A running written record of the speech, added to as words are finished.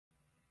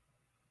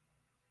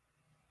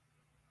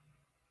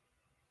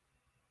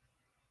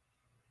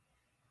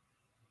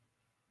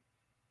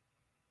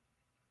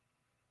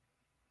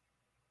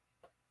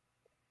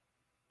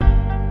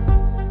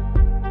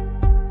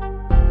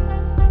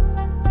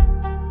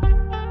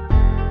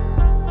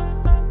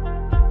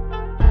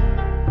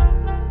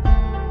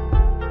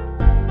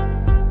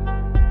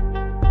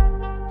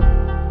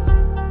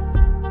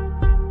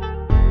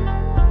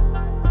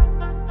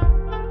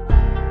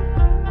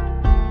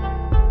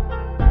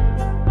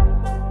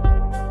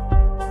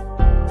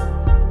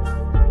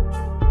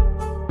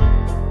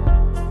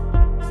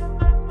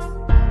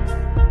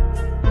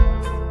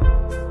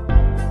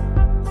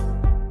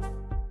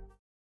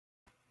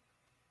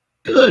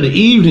Good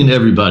evening,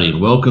 everybody,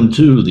 and welcome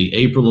to the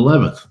April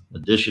 11th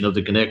edition of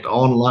the Connect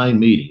online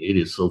meeting. It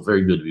is so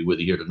very good to be with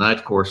you here tonight.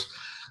 Of course,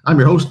 I'm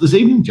your host this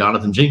evening,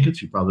 Jonathan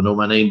Jenkins. You probably know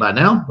my name by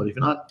now, but if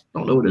you're not,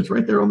 don't know it, it's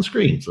right there on the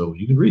screen, so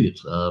you can read it.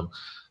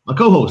 My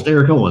co-host,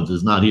 Eric Owens,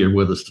 is not here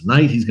with us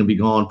tonight. He's going to be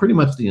gone pretty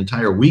much the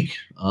entire week.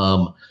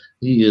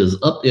 He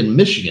is up in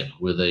Michigan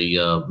with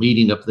a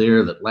meeting up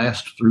there that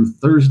lasts through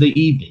Thursday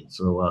evening.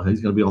 So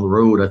he's going to be on the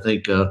road, I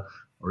think,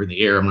 or in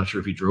the air. I'm not sure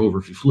if he drove or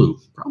if he flew.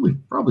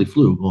 Probably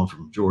flew, going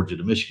from Georgia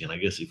to Michigan. I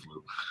guess he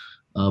flew.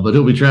 But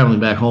he'll be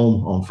traveling back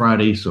home on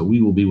Friday, so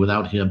we will be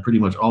without him pretty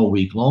much all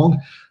week long.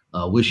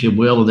 Wish him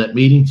well in that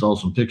meeting. Saw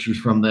some pictures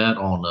from that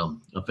on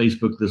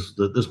Facebook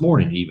this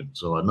morning even.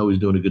 So I know he's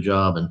doing a good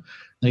job, and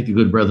thank the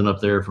good brethren up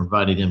there for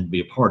inviting him to be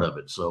a part of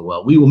it.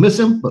 So we will miss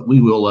him, but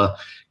we will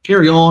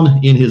carry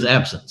on in his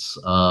absence.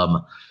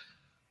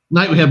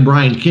 Tonight we have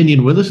Brian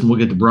Kenyon with us, and we'll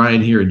get to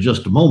Brian here in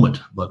just a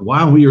moment. But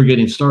while we are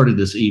getting started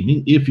this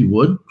evening, if you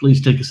would,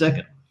 please take a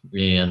second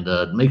and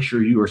make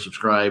sure you are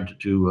subscribed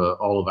to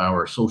all of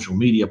our social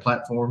media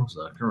platforms.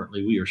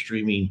 Currently, we are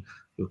streaming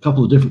to a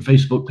couple of different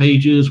Facebook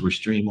pages. We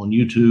stream on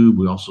YouTube.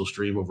 We also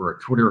stream over our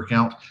Twitter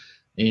account,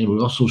 and we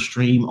also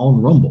stream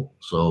on Rumble.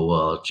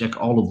 So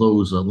check all of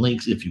those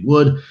links if you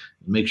would.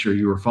 Make sure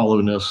you are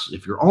following us.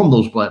 If you're on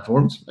those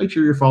platforms, make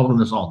sure you're following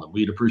us on them.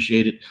 We'd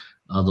appreciate it.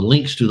 The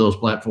links to those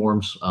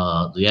platforms,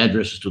 the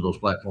addresses to those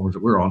platforms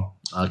that we're on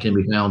can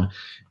be found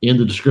in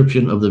the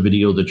description of the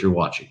video that you're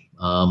watching.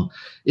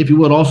 If you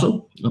would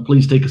also,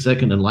 please take a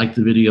second and like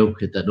the video,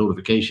 hit that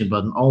notification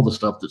button, all the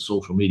stuff that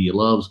social media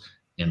loves.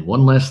 And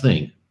one last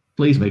thing,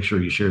 please make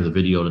sure you share the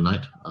video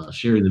tonight.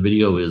 Sharing the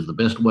video is the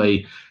best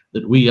way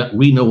that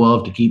we know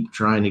of to keep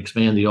trying to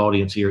expand the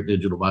audience here at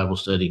Digital Bible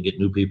Study and get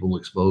new people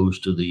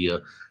exposed to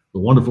the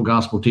wonderful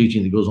gospel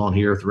teaching that goes on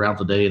here throughout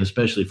the day, and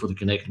especially for the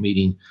Connect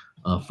meeting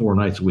 4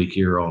 nights a week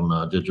here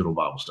on Digital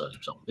Bible Study.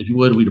 So if you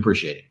would, we'd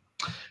appreciate it.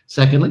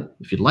 Secondly,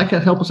 if you'd like to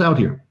help us out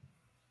here.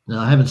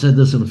 Now, I haven't said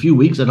this in a few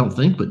weeks, I don't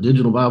think, but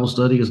Digital Bible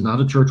Study is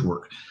not a church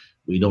work.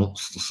 We don't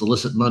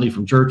solicit money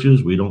from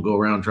churches. We don't go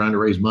around trying to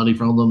raise money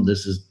from them.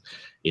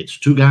 It's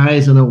 2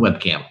 guys and a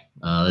webcam.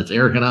 That's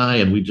Eric and I,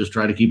 and we just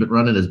try to keep it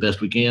running as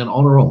best we can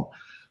on our own.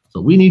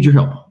 So we need your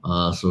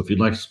help. So if you'd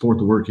like to support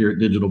the work here at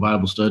Digital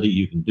Bible Study,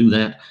 you can do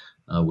that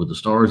with the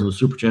stars and the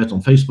super chats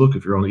on Facebook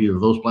if you're on either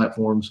of those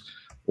platforms.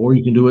 Or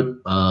you can do it,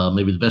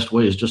 maybe the best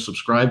way is just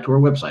subscribe to our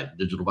website,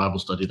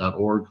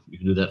 digitalbiblestudy.org. You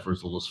can do that for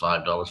as little as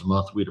 $5 a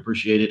month. We'd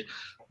appreciate it.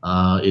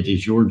 It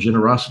is your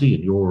generosity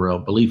and your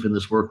belief in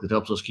this work that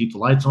helps us keep the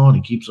lights on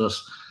and keeps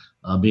us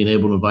being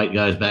able to invite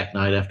guys back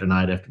night after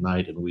night after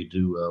night. And we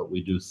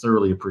do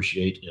thoroughly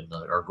appreciate and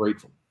are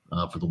grateful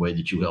for the way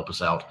that you help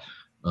us out.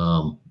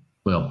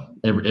 Well,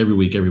 every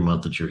week, every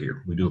month that you're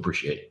here. We do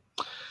appreciate it.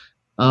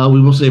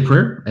 We will say a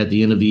prayer at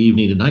the end of the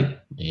evening tonight.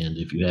 And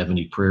if you have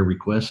any prayer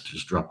requests,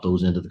 just drop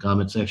those into the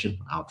comment section.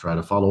 I'll try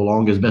to follow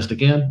along as best I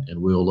can, and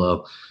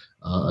we'll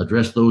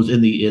address those at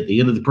the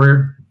end of the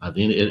prayer, at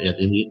the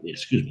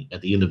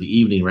end of the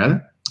evening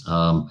rather.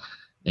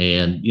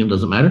 And it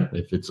doesn't matter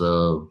if it's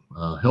a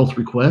health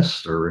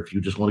request or if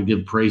you just want to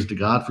give praise to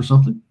God for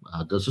something.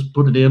 Just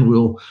put it in.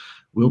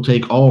 We'll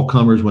take all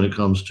comers when it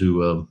comes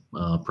to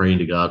praying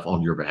to God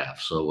on your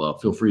behalf. So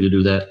feel free to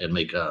do that and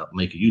make a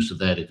use of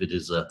that if it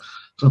is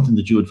something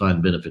that you would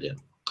find benefit in.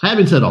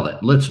 Having said all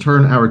that, let's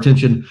turn our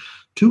attention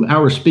to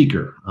our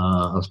speaker.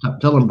 I was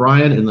telling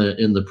Brian in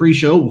the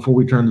pre-show before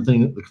we turned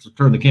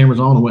the cameras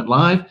on and went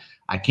live,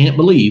 I can't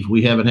believe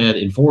we haven't had,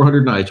 in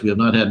 400 nights, we have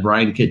not had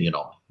Brian Kenyon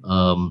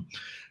on.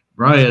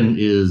 Brian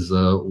is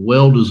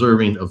well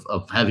deserving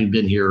of having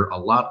been here a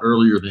lot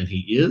earlier than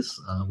he is.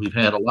 We've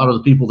had a lot of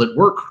the people that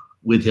work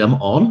with him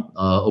on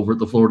over at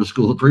the Florida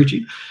School of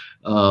Preaching,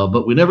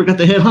 but we never got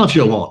the head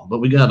honcho on, but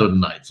we got him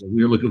tonight, so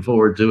we're looking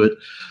forward to it.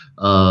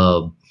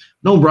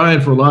 Known Brian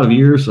for a lot of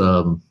years.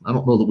 I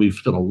don't know that we've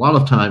spent a lot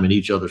of time in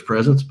each other's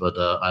presence, but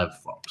I've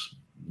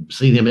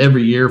seen him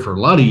every year for a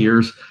lot of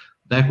years,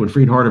 back when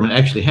Freed Hardeman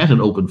actually had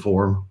an open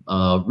forum,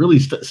 really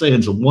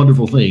saying some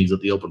wonderful things at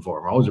the open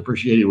forum. I always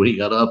appreciated when he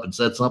got up and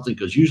said something,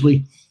 because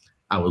usually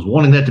I was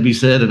wanting that to be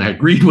said and I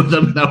agreed with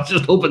him, and I was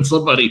just hoping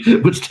somebody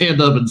would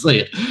stand up and say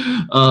it.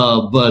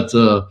 But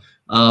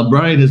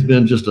Brian has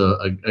been just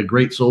a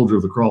great soldier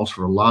of the cross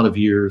for a lot of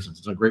years.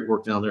 It's done great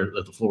work down there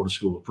at the Florida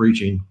School of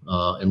Preaching.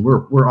 And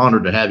we're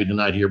honored to have you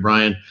tonight here,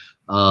 Brian.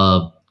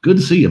 Good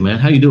to see you, man.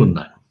 How you doing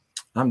tonight?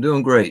 I'm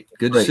doing great.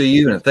 Good to see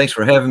you, and thanks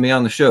for having me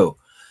on the show.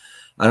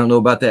 I don't know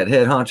about that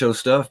head honcho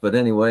stuff, but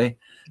anyway,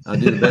 I'll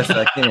do the best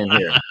I can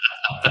here.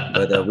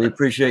 But we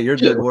appreciate your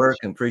good work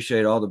and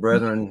appreciate all the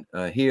brethren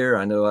here.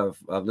 I know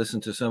I've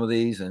listened to some of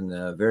these,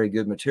 and very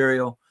good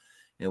material,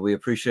 and we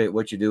appreciate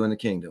what you do in the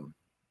kingdom.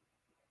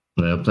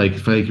 Well, thank you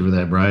for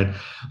that, Brian.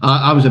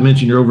 Obviously, I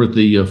mentioned you're over at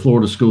the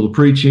Florida School of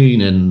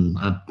Preaching, and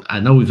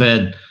I know we've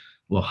had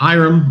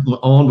Hiram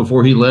on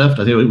before he left.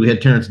 I think we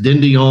had Terrence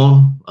Dindy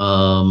on,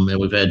 and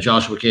we've had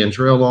Joshua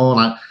Cantrell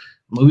on.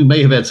 We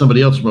may have had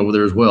somebody else from over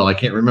there as well. I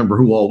can't remember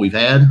who all we've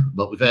had,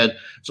 but we've had,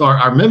 so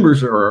our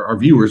members or our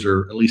viewers,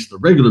 or at least the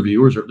regular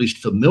viewers, are at least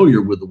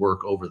familiar with the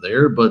work over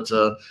there. But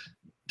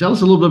tell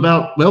us a little bit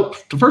about, well,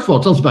 first of all,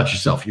 tell us about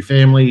yourself, your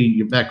family,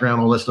 your background,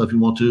 all that stuff you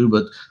want to,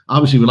 but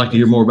obviously we'd like to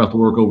hear more about the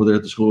work over there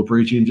at the School of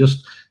Preaching.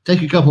 Just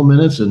take a couple of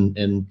minutes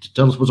and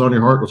tell us what's on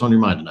your heart, what's on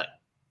your mind tonight.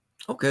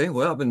 Okay,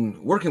 well, I've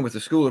been working with the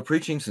School of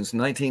Preaching since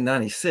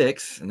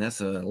 1996, and that's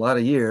a lot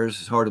of years.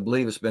 It's hard to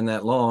believe it's been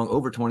that long,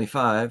 over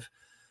 25.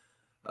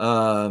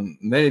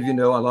 Many of you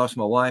know I lost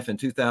my wife in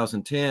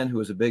 2010, who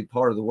was a big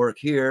part of the work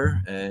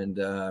here, and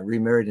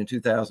remarried in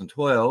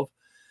 2012.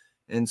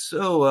 And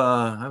so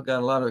I've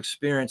got a lot of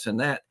experience in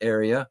that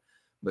area,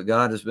 but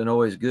God has been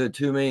always good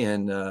to me,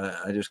 and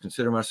I just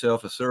consider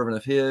myself a servant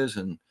of His,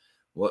 and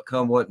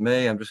what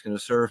may, I'm just going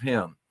to serve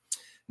Him.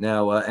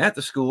 Now, at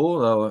the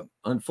school,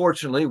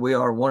 unfortunately, we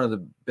are one of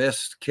the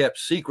best kept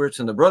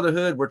secrets in the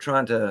brotherhood. We're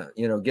trying to,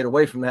 get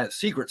away from that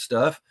secret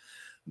stuff,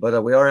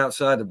 but we are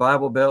outside the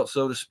Bible Belt,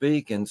 so to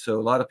speak. And so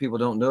a lot of people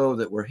don't know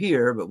that we're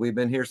here, but we've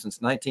been here since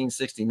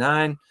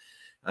 1969.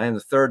 I am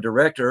the third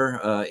director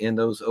in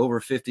those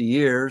over 50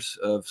 years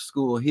of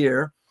school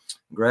here,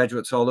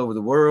 graduates all over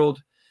the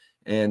world.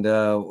 And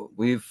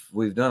we've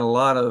done a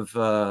lot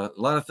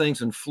of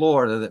things in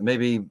Florida that may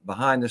be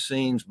behind the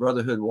scenes,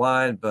 brotherhood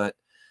wide, but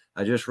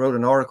I just wrote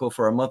an article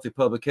for our monthly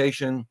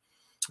publication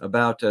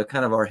about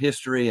kind of our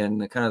history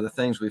and kind of the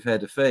things we've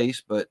had to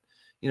face. But,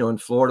 in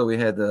Florida, we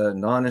had the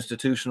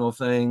non-institutional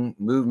thing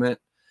movement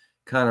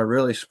kind of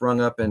really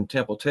sprung up in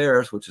Temple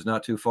Terrace, which is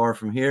not too far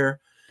from here.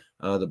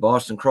 The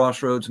Boston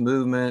Crossroads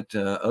movement,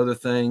 other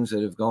things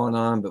that have gone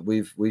on, but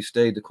we've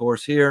stayed the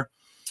course here,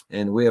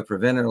 and we have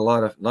prevented a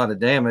lot of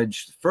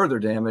damage, further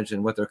damage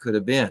than what there could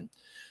have been.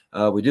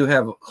 We do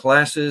have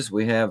classes.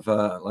 We have,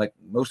 like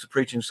most of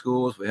preaching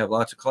schools, we have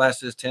lots of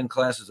classes, 10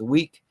 classes a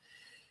week.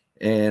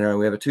 And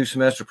we have a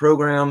 2-semester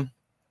program.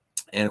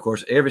 And of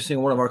course, every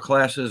single one of our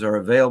classes are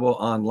available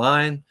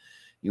online.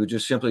 You would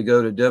just simply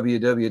go to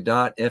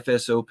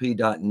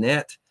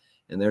www.fsop.net.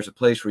 And there's a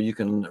place where you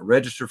can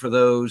register for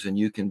those, and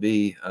you can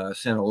be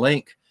sent a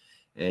link,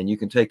 and you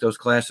can take those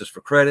classes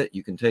for credit.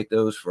 You can take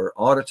those for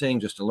auditing,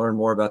 just to learn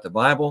more about the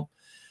Bible.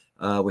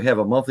 We have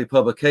a monthly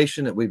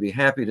publication that we'd be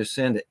happy to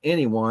send to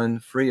anyone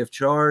free of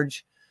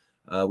charge.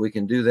 We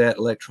can do that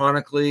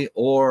electronically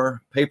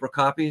or paper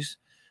copies.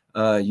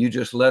 You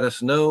just let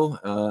us know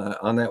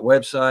on that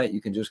website.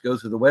 You can just go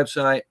through the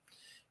website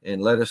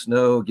and let us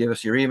know, give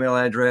us your email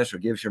address or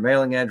give us your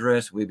mailing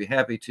address. We'd be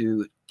happy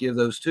to give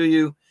those to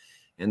you.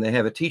 And they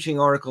have a teaching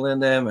article in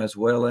them, as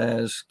well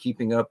as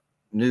keeping up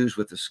news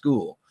with the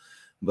school.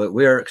 But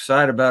we are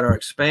excited about our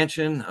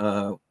expansion.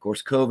 Of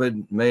course,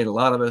 COVID made a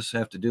lot of us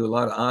have to do a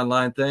lot of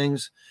online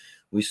things.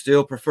 We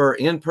still prefer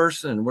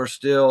in-person, and we're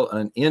still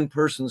an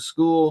in-person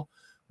school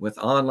with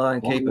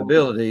online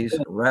capabilities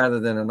rather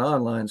than an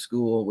online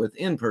school with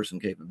in-person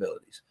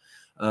capabilities.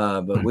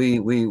 But we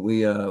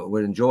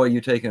would enjoy you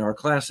taking our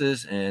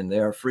classes, and they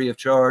are free of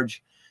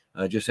charge.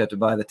 Just have to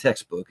buy the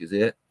textbook is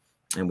it.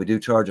 And we do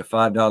charge a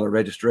 $5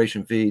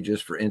 registration fee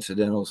just for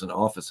incidentals and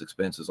office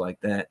expenses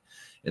like that.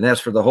 And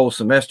that's for the whole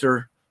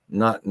semester,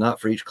 not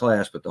for each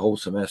class, but the whole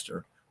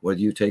semester, whether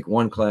you take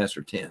one class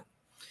or 10.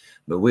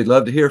 But we'd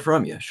love to hear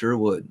from you. Sure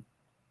would.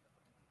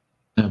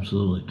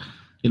 Absolutely.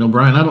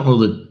 Brian, I don't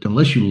know that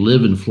unless you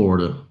live in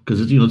Florida,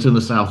 because it's in the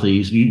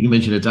Southeast, you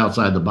mentioned it's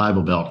outside the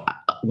Bible Belt.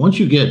 Once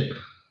you get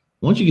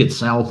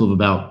south of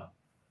about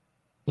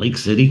Lake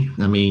City,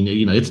 I mean,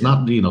 it's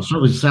not,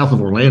 certainly south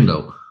of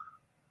Orlando.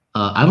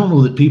 I don't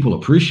know that people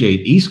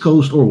appreciate East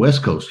Coast or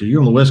West Coast.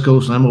 You're on the West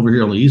Coast and I'm over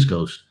here on the East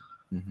Coast.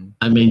 Mm-hmm.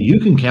 I mean, you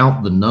can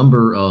count the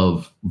number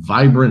of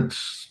vibrant,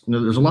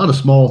 there's a lot of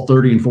small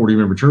 30 and 40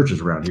 member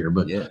churches around here,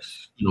 but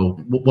yes,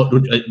 what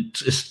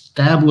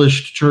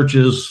established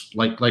churches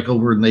like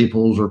over in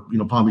Naples or,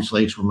 Palm Beach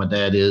Lakes where my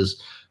dad is,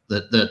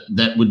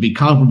 that would be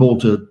comparable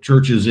to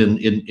churches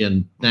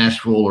in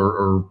Nashville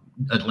or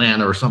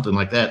Atlanta or something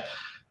like that.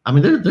 I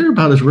mean, they're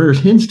about as rare as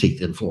hen's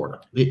teeth in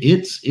Florida.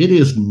 It's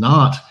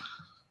the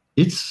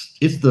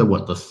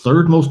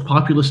third most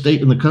populous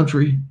state in the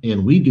country,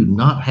 and we do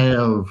not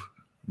have,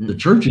 the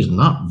church is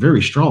not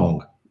very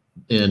strong,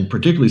 and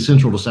particularly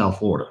central to South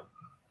Florida.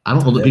 I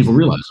don't know that people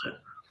realize that.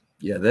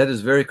 Yeah, that is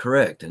very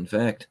correct. In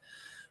fact,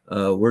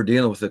 we're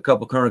dealing with a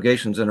couple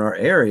congregations in our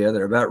area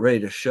that are about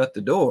ready to shut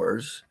the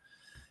doors,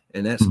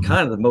 and that's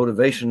kind of the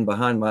motivation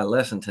behind my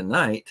lesson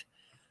tonight.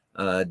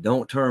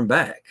 Don't turn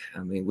back. I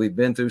mean, we've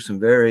been through some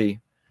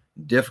very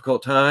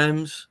difficult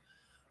times.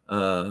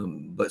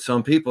 But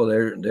some people,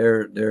 they're I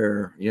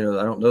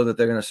don't know that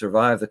they're going to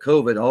survive the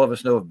COVID. All of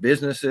us know of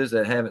businesses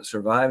that haven't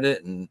survived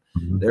it. And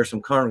there's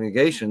some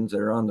congregations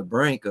that are on the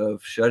brink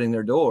of shutting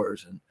their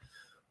doors. And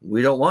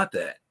we don't want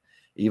that.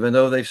 Even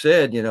though they've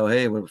said,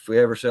 hey, if we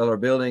ever sell our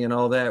building and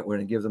all that, we're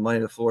going to give the money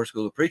to the Florida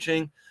School of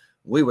Preaching.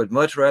 We would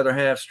much rather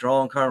have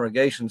strong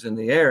congregations in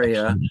the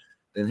area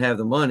than have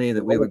the money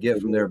that we would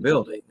get from their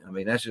building. I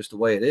mean, that's just the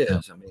way it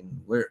is. I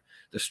mean,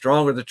 the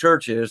stronger the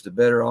church is, the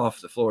better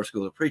off the Florida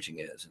School of Preaching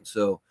is. And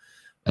so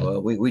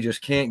we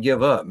just can't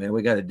give up, man.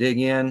 We got to dig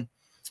in.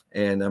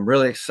 And I'm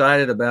really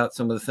excited about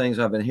some of the things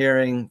I've been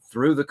hearing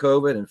through the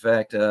COVID. In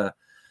fact,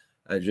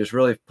 just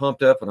really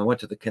pumped up when I went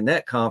to the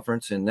Connect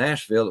conference in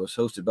Nashville. It was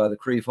hosted by the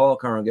Creve Hall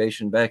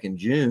congregation back in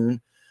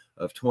June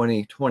of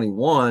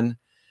 2021.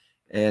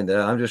 And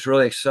I'm just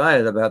really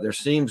excited about, there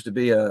seems to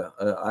be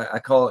I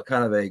call it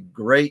kind of a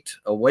great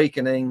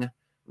awakening,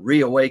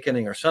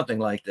 reawakening or something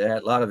like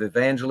that. A lot of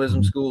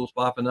evangelism schools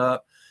popping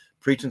up,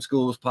 preaching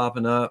schools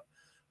popping up.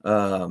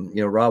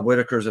 Rob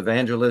Whitaker's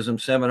evangelism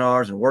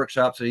seminars and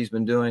workshops that he's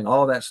been doing,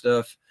 all that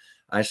stuff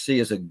I see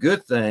as a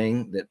good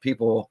thing, that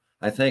people,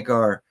 I think,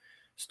 are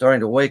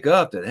starting to wake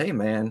up that, hey,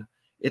 man,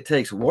 it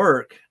takes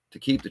work to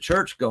keep the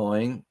church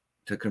going,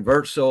 to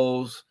convert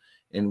souls.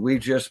 And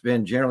we've just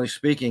been, generally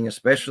speaking,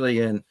 especially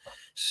in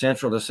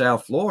Central to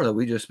South Florida,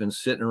 we've just been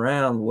sitting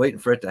around waiting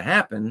for it to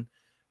happen.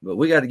 But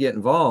we got to get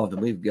involved,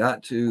 and we've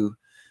got to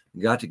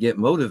get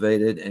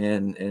motivated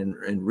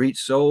and reach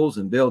souls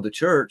and build the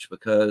church,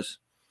 because,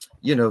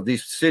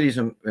 these cities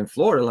in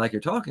Florida, like you're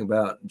talking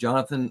about,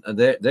 Jonathan,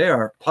 they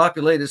are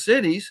populated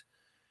cities.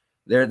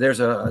 There's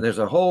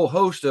a whole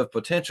host of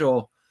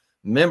potential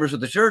members of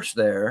the church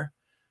there.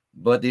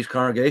 But these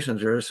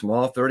congregations are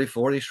small, 30,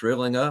 40,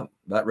 shriveling up,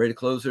 about ready to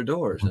close their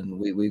doors. And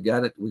we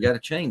got to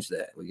change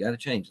that. We got to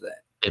change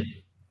that.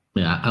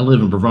 Yeah, I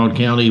live in Brevard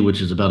County,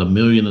 which is about 1.5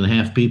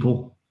 million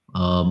people,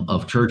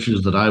 of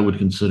churches that I would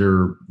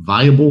consider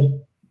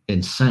viable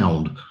and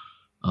sound.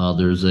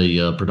 There's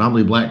a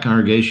predominantly Black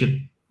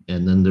congregation,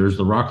 and then there's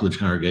the Rockledge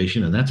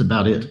congregation, and that's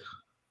about it.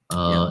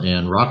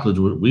 And Rockledge,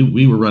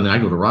 we were running, I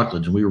go to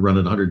Rockledge, and we were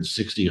running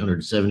 160,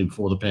 170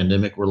 before the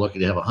pandemic. We're lucky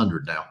to have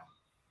 100 now.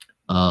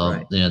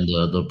 Right. And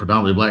the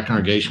predominantly Black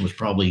congregation was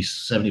probably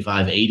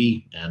 75,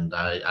 80. And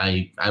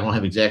I don't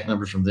have exact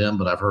numbers from them,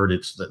 but I've heard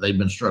it's that they've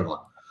been struggling.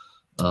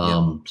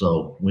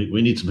 So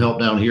we need some help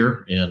down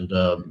here, and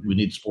we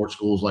need support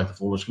schools like the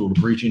Florida School of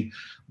Preaching.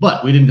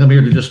 But we didn't come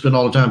here to just spend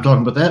all the time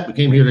talking about that. We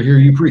came here to hear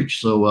you preach.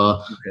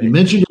 So you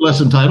mentioned your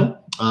lesson title,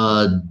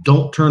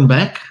 Don't Turn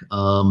Back.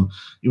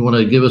 You want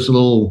to give us a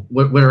little,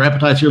 whet our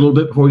appetites here a little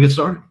bit before we get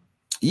started?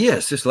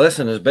 Yes, this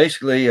lesson is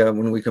basically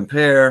when we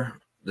compare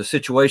the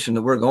situation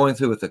that we're going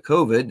through with the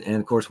COVID. And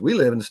of course, we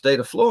live in the state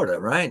of Florida,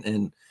 right?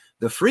 And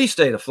the free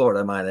state of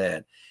Florida, I might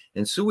add.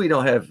 And so we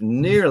don't have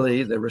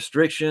nearly the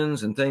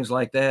restrictions and things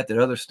like that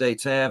other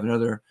states have and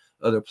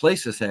other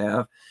places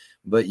have.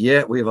 But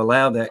yet we've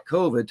allowed that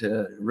COVID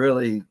to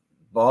really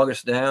bog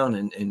us down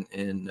and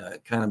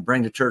kind of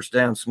bring the church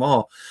down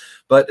small.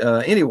 But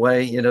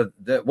anyway,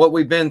 that what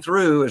we've been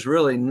through is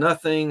really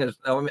nothing.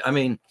 I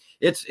mean,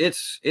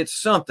 it's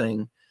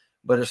something,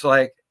 but it's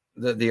like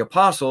the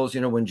apostles,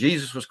 when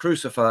Jesus was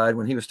crucified,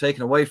 when he was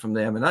taken away from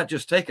them, and not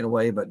just taken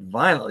away, but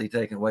violently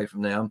taken away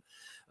from them.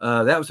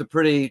 That was a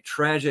pretty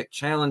tragic,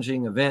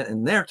 challenging event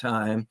in their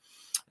time.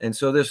 And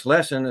so this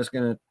lesson is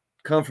going to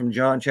come from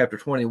John chapter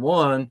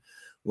 21,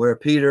 where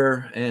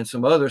Peter and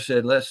some others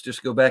said, let's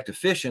just go back to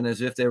fishing, as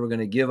if they were going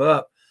to give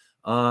up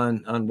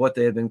on what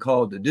they had been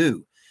called to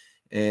do.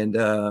 And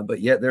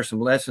but yet there's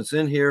some lessons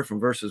in here from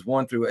verses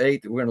 1 through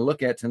 8 that we're going to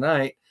look at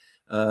tonight.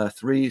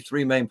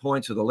 Three main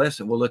points of the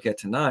lesson we'll look at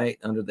tonight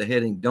under the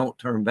heading, Don't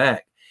Turn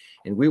Back.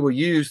 And we will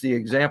use the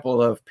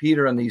example of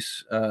Peter and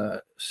these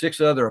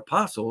 6 other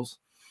apostles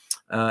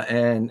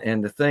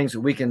and the things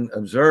that we can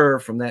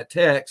observe from that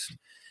text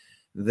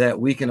that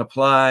we can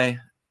apply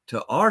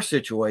to our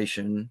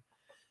situation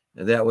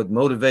that would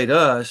motivate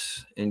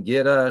us and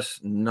get us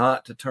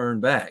not to turn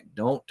back.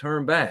 Don't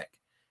turn back.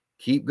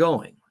 Keep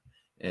going.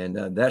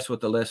 And that's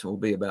what the lesson will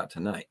be about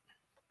tonight.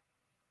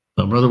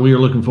 Well, brother, we are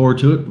looking forward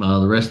to it.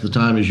 The rest of the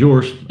time is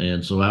yours.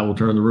 And so I will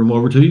turn the room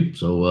over to you.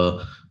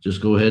 So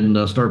just go ahead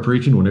and start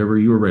preaching whenever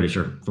you are ready,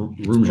 sir. The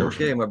room's yours.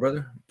 Okay, my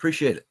brother.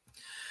 Appreciate it.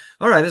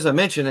 All right. As I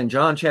mentioned, in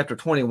John chapter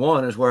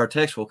 21 is where our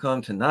text will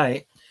come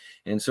tonight.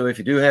 And so if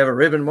you do have a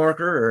ribbon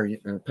marker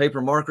or a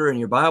paper marker in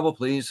your Bible,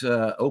 please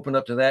open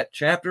up to that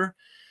chapter,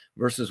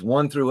 verses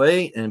 1 through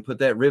 8, and put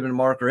that ribbon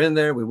marker in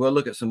there. We will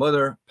look at some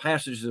other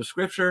passages of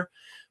Scripture,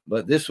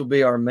 but this will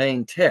be our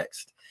main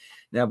text.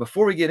 Now,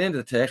 before we get into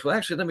the text, well,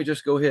 actually, let me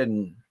just go ahead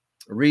and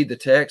read the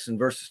text in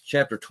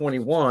chapter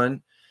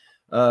 21,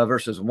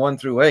 verses 1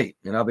 through 8.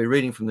 And I'll be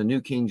reading from the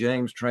New King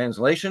James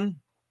translation.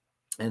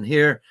 And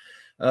here,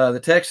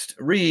 the text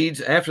reads,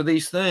 after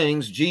these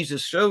things,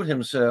 Jesus showed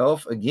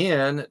himself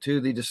again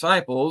to the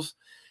disciples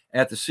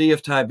at the Sea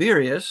of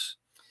Tiberias.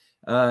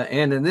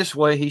 And in this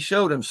way, he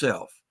showed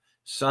himself.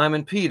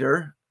 Simon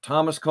Peter,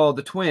 Thomas called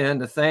the twin,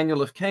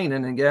 Nathanael of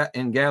Canaan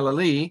in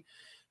Galilee,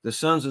 the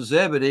sons of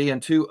Zebedee,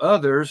 and 2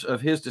 others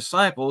of his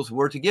disciples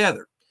were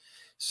together.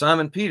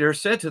 Simon Peter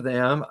said to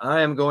them,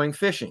 I am going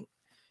fishing.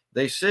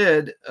 They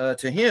said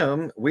to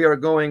him, we are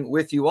going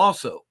with you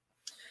also.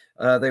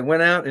 They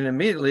went out and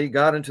immediately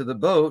got into the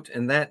boat,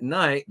 and that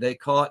night they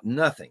caught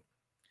nothing.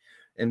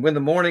 And when the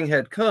morning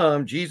had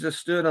come, Jesus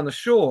stood on the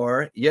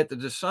shore, yet the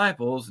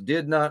disciples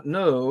did not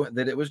know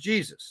that it was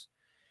Jesus.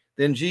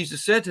 Then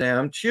Jesus said to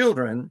them,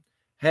 children,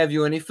 have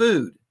you any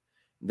food?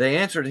 They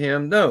answered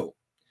him, no.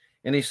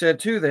 And he said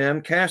to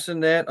them, cast the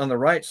net on the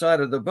right side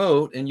of the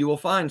boat, and you will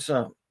find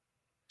some.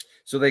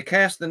 So they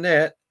cast the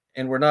net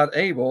and were not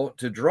able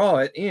to draw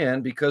it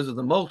in because of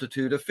the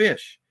multitude of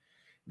fish.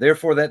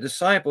 Therefore that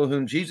disciple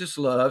whom Jesus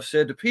loved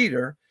said to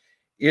Peter,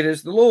 "It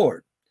is the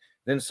Lord."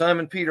 Then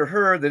Simon Peter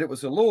heard that it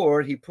was the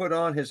Lord. He put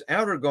on his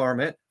outer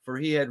garment, for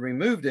he had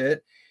removed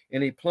it,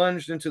 and he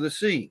plunged into the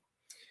sea.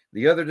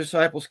 The other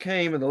disciples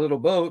came in the little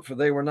boat, for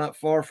they were not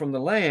far from the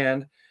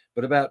land,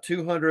 but about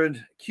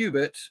 200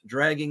 cubits,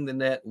 dragging the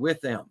net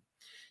with them.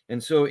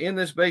 And so in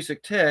this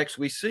basic text,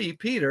 we see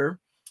Peter,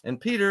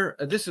 and Peter,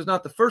 this is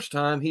not the first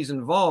time he's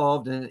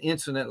involved in an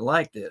incident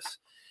like this.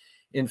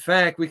 In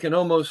fact, we can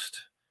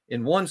almost,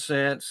 in one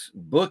sense,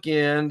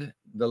 bookend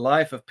the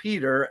life of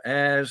Peter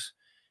as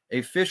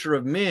a fisher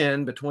of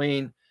men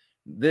between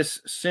this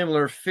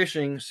similar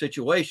fishing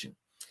situation.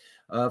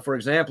 For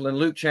example, in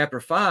Luke chapter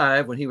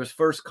 5, when he was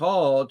first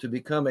called to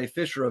become a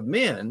fisher of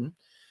men,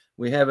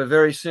 we have a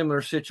very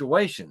similar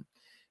situation.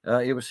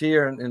 It was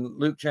here in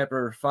Luke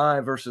chapter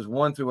 5, verses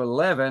 1 through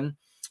 11,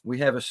 we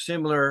have a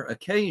similar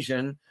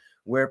occasion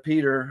where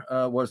Peter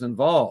was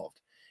involved.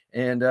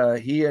 And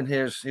he and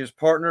his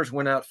partners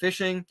went out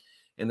fishing,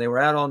 and they were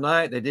out all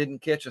night. They didn't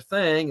catch a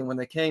thing. And when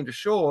they came to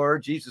shore,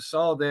 Jesus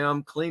saw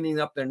them cleaning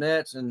up their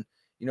nets and,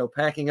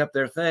 packing up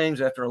their things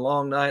after a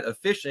long night of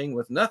fishing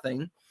with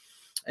nothing.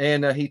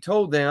 And he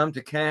told them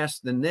to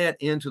cast the net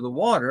into the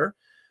water.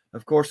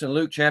 Of course, in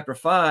Luke chapter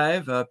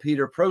 5,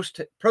 Peter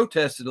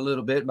protested a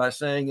little bit by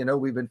saying,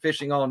 we've been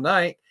fishing all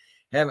night,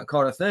 haven't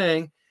caught a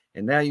thing.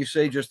 And now you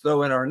say, just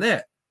throw in our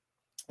net.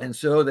 And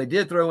so they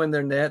did throw in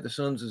their net. The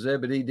sons of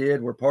Zebedee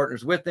were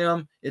partners with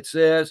them, it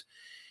says.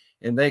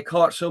 And they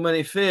caught so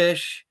many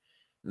fish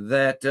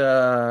that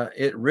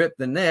it ripped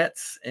the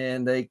nets,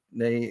 and they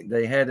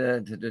had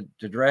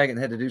to drag it and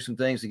had to do some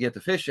things to get the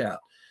fish out.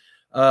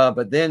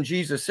 But then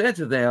Jesus said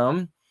to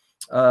them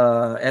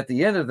at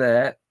the end of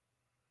that,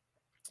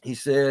 he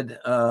said,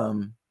 I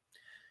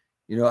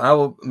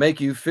will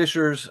make you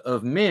fishers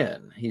of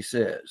men, he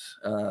says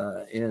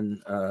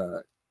in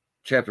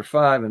chapter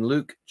 5, in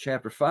Luke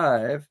chapter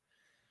 5.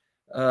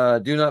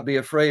 Do not be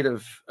afraid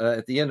of,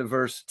 at the end of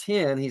verse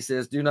 10, he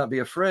says, do not be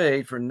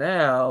afraid, for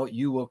now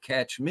you will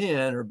catch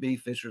men, or be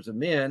fishers of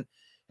men,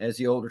 as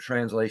the older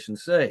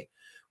translations say.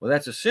 Well,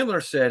 that's a similar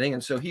setting.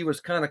 And so he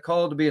was kind of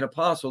called to be an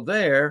apostle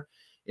there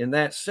in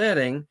that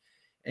setting.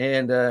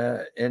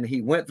 And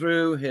he went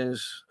through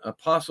his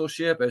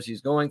apostleship as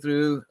he's going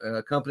through,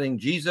 accompanying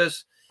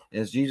Jesus,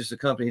 as Jesus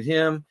accompanied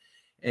him.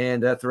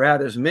 And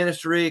throughout his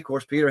ministry, of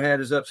course, Peter had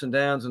his ups and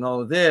downs and all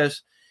of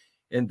this.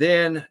 And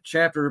then the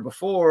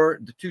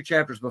 2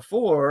 chapters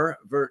before,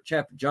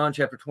 John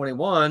chapter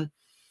 21,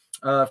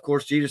 of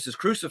course, Jesus is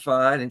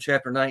crucified in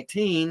chapter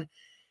 19,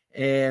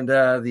 and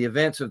the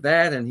events of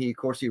that. And he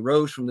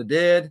rose from the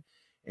dead,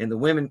 and the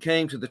women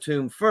came to the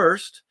tomb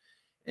first.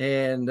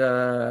 And,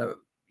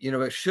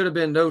 it should have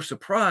been no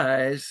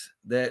surprise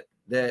that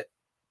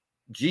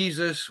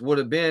Jesus would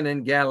have been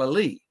in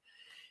Galilee.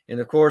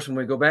 And of course, when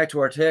we go back to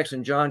our text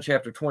in John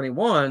chapter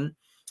 21,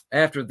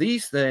 after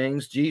these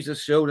things,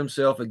 Jesus showed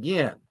himself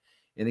again.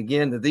 And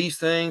again, to these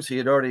things, he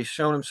had already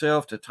shown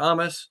himself to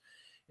Thomas.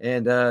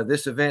 And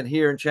this event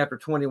here in chapter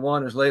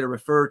 21 is later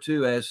referred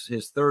to as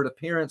his third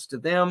appearance to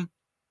them.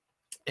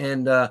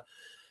 And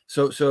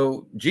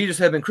so Jesus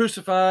had been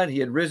crucified. He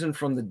had risen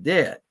from the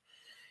dead.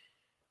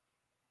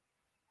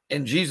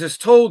 And Jesus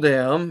told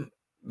them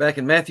back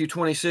in Matthew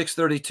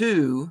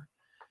 26:32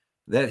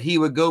 that he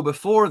would go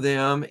before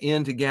them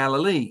into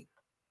Galilee.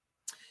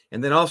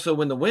 And then also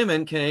when the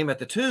women came at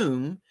the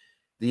tomb,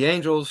 the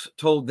angels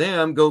told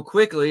them, go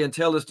quickly and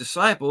tell his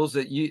disciples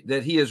that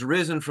he is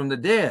risen from the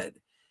dead.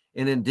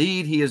 And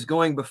indeed, he is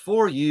going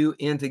before you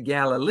into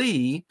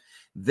Galilee.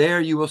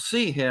 There you will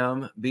see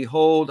him.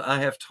 Behold, I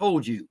have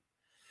told you.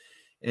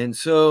 And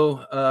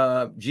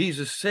so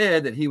Jesus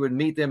said that he would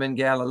meet them in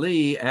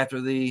Galilee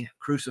after the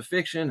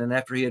crucifixion and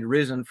after he had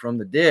risen from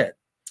the dead.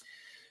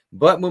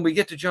 But when we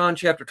get to John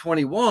chapter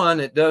 21,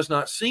 it does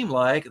not seem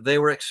like they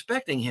were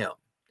expecting him.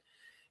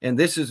 And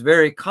this is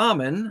very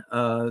common.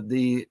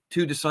 The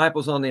 2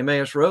 disciples on the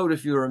Emmaus Road,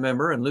 if you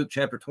remember, in Luke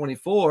chapter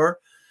 24,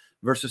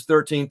 verses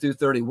 13 through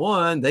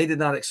 31, they did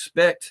not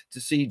expect to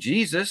see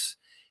Jesus.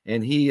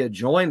 And he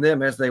joined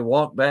them as they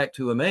walked back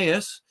to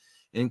Emmaus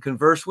and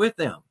conversed with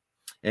them.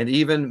 And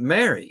even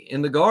Mary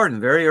in the garden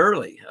very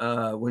early,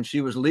 when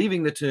she was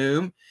leaving the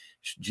tomb,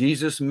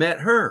 Jesus met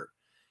her.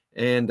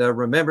 And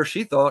remember,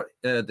 she thought,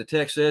 the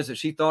text says that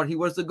she thought he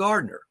was the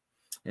gardener.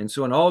 And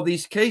so in all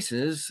these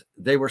cases,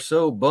 they were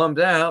so bummed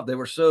out, they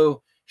were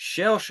so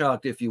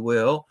shell-shocked, if you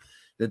will,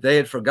 that they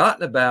had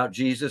forgotten about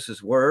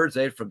Jesus's words.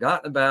 They had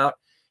forgotten about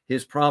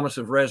his promise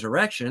of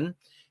resurrection.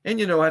 And,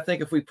 I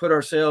think if we put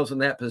ourselves in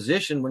that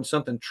position when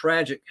something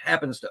tragic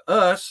happens to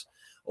us,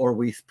 or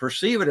we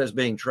perceive it as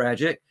being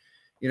tragic,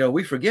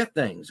 we forget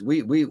things.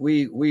 We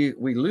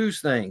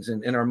lose things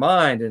in our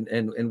mind,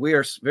 and we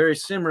are very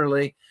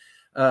similarly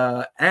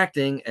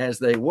acting as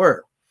they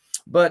were.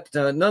 But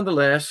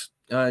nonetheless,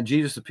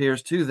 Jesus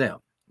appears to them.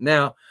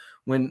 Now,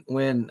 and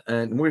we're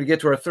going to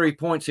get to our 3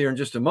 points here in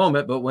just a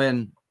moment, but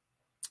when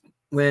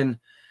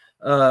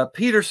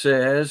Peter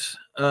says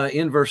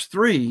in verse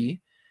 3,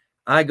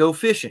 I go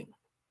fishing,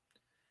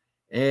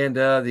 and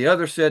the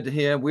other said to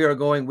him, we are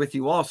going with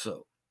you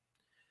also.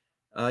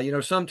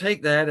 Some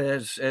take that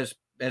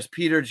as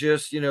Peter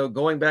just,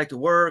 going back to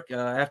work.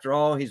 After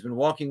all, he's been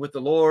walking with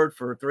the Lord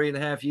for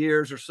 3.5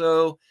 years or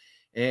so,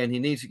 and he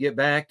needs to get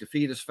back to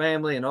feed his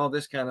family and all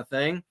this kind of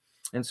thing.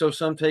 And so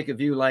some take a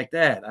view like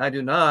that. I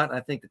do not. I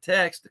think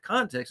the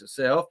context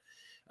itself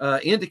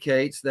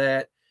indicates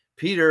that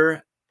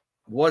Peter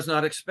was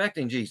not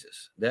expecting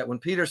Jesus. That when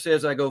Peter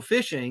says, I go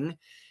fishing,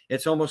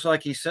 it's almost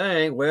like he's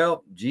saying,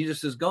 well,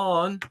 Jesus is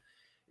gone.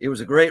 It was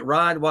a great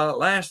ride while it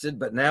lasted,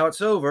 but now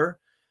it's over.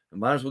 We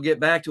might as well get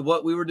back to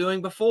what we were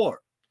doing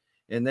before.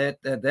 And that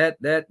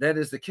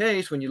is the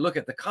case when you look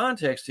at the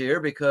context here,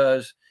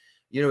 because,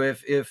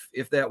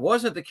 if that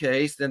wasn't the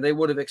case, then they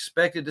would have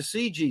expected to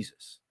see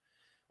Jesus.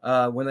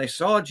 When they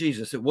saw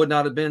Jesus, it would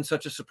not have been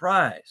such a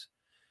surprise.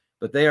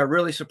 But they are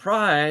really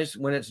surprised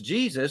when it's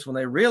Jesus, when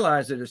they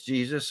realize that it's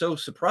Jesus, so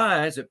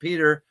surprised that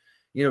Peter,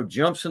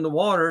 jumps in the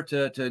water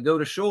to go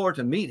to shore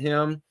to meet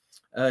him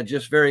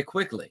just very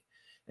quickly.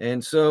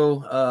 And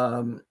so,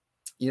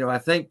 I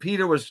think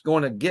Peter was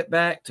going to get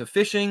back to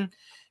fishing,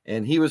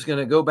 and he was going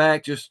to go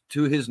back just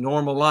to his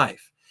normal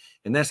life.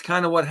 And that's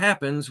kind of what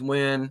happens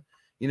when,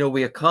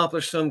 we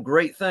accomplish some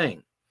great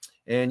thing.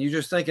 And you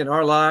just think in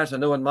our lives, I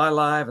know in my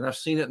life, and I've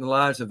seen it in the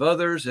lives of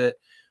others, that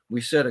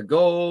we set a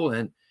goal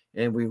and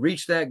we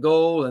reach that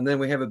goal, and then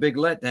we have a big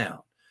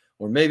letdown.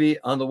 Or maybe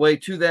on the way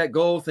to that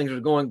goal, things are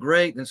going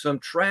great, and some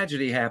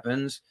tragedy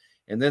happens,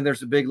 and then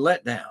there's a big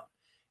letdown.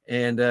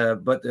 And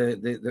but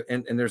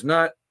there's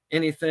not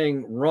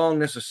anything wrong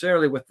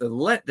necessarily with the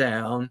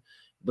letdown,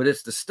 but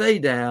it's the stay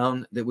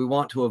down that we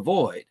want to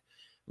avoid.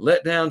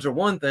 Letdowns are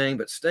one thing,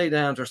 but stay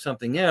downs are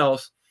something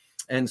else.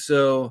 And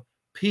so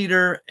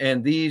Peter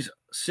and these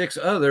 6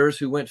 others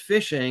who went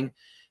fishing,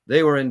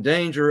 they were in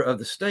danger of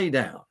the stay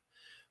down.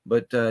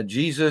 But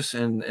Jesus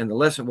and the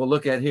lesson we'll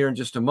look at here in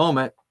just a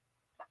moment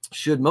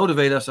should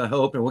motivate us, I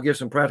hope, and we'll give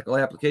some practical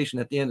application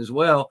at the end as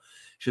well,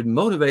 should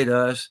motivate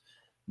us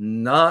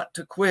not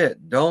to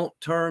quit. Don't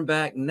turn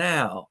back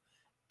now.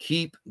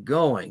 Keep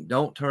going.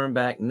 Don't turn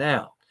back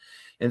now.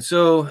 And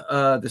so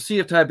the Sea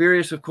of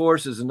Tiberias, of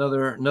course, is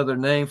another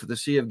name for the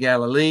Sea of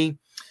Galilee.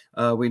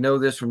 We know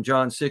this from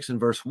John 6 and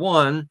verse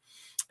 1.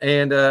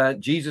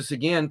 And Jesus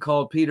again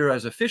called Peter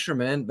as a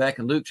fisherman back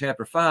in Luke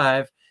chapter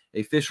 5,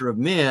 a fisher of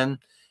men.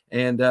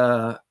 And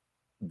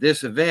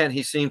this event,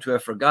 he seemed to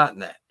have forgotten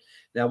that.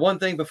 Now, one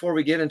thing before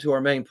we get into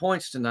our main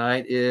points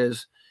tonight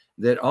is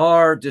that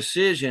our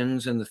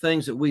decisions and the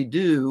things that we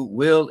do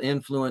will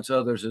influence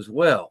others as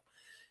well.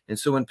 And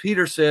so when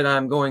Peter said,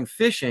 I'm going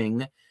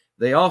fishing,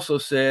 they also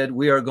said,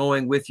 we are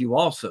going with you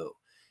also.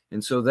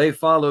 And so they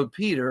followed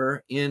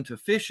Peter into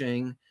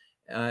fishing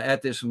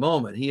at this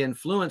moment. He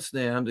influenced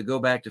them to go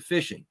back to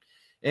fishing.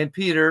 And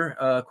Peter,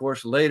 of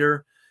course,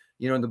 later,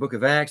 in the book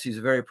of Acts, he's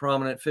a very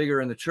prominent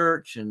figure in the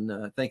church. And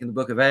I think in the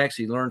book of Acts,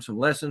 he learned some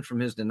lessons from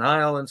his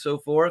denial and so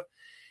forth.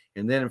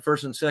 And then in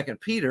 1st and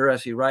 2nd Peter,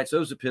 as he writes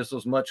those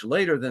epistles much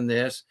later than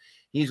this,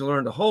 he's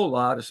learned a whole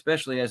lot,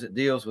 especially as it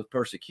deals with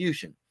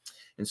persecution.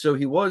 And so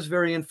he was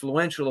very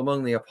influential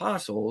among the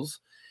apostles.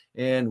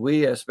 And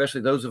we, especially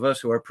those of us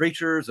who are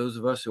preachers, those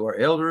of us who are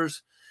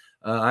elders,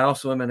 I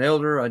also am an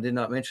elder. I did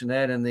not mention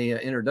that in the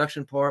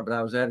introduction part, but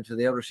I was added to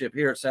the eldership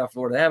here at South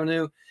Florida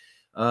Avenue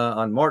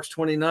on March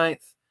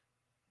 29th,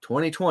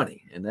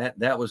 2020. And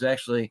that was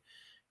actually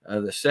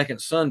the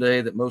second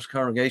Sunday that most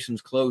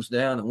congregations closed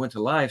down and went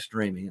to live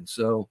streaming. And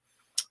so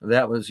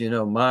that was,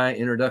 my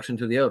introduction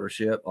to the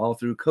eldership all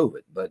through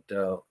COVID. But,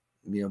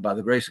 by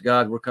the grace of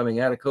God, we're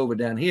coming out of COVID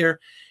down here,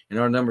 and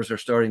our numbers are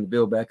starting to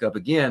build back up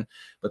again.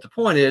 But the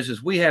point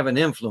is we have an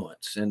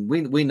influence, and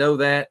we know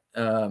that.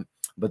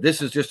 But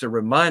this is just a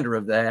reminder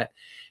of that.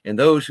 And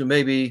those who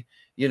maybe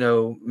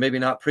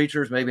not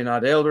preachers, maybe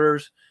not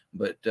elders,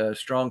 but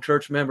strong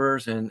church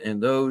members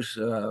and those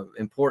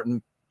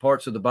important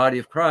parts of the body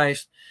of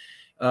Christ,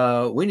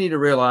 we need to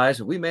realize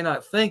that we may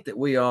not think that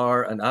we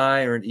are an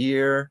eye or an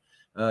ear,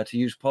 to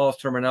use Paul's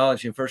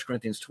terminology in 1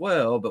 Corinthians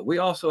 12, but we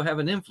also have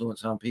an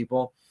influence on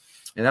people.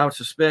 And I would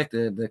suspect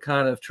that the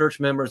kind of church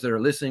members that are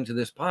listening to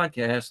this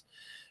podcast,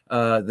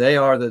 they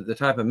are the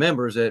type of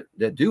members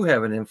that do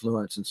have an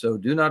influence. And so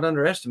do not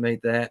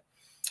underestimate that.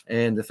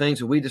 And the things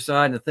that we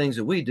decide and the things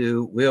that we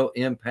do will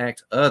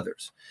impact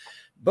others.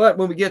 But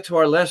when we get to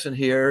our lesson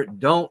here,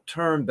 don't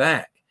turn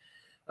back.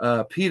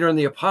 Peter and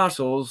the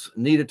apostles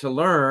needed to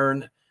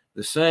learn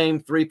the same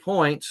 3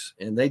 points,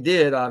 and they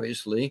did,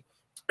 obviously.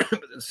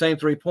 The same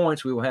 3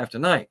 points we will have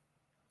tonight.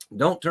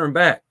 Don't turn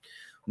back.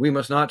 We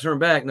must not turn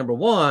back. Number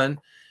one,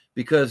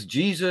 because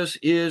Jesus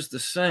is the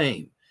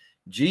same.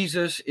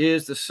 Jesus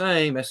is the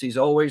same as he's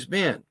always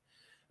been.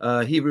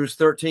 Hebrews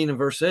 13 and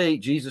verse 8,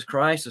 Jesus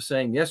Christ the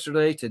same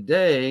yesterday,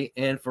 today,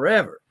 and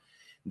forever.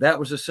 That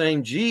was the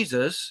same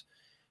Jesus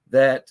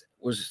that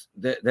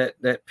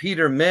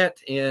Peter met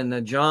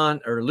in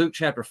John or Luke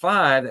chapter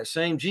 5. That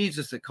same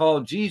Jesus that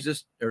called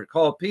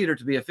Peter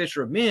to be a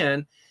fisher of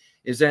men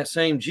is that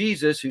same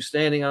Jesus who's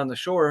standing on the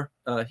shore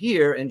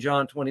here in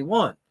John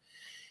 21.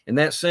 And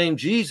that same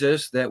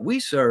Jesus that we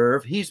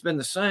serve, he's been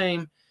the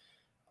same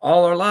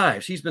all our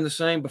lives. He's been the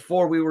same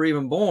before we were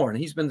even born.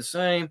 He's been the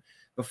same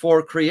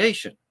before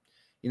creation.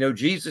 You know,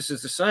 Jesus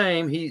is the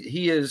same.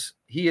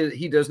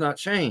 He does not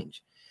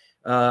change.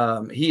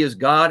 He is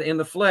God in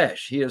the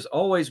flesh. He has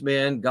always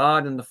been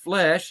God in the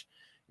flesh,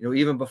 you know,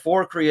 even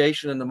before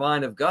creation in the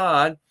mind of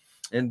God.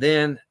 And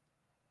then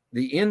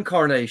the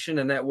incarnation,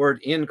 and that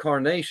word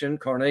incarnation,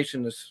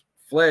 carnation is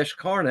flesh,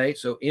 carnate.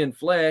 So in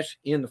flesh,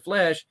 in the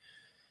flesh,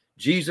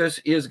 Jesus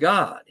is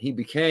God. He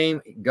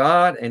became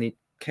God and he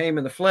came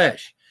in the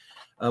flesh.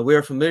 We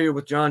are familiar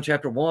with John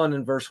chapter 1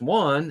 and verse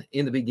 1.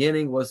 In the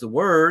beginning was the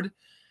Word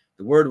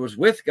was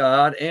with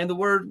God, and the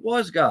Word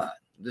was God.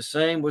 The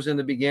same was in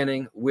the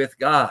beginning with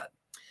God.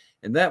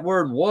 And that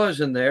word was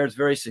in there is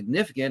very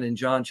significant in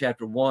John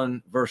chapter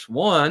 1, verse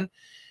 1.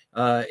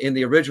 In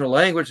the original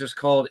language, it's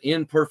called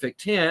imperfect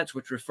tense,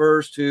 which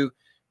refers to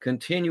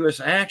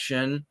continuous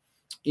action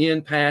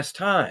in past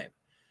time.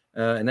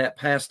 And that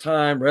past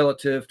time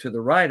relative to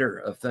the writer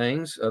of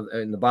things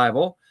in the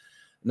Bible,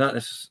 not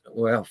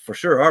necessarily, well, for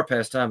sure, our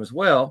past time as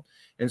well.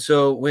 And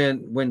so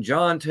when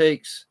John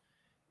takes,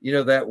 you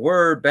know, that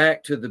word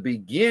back to the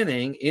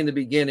beginning, in the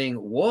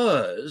beginning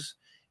was,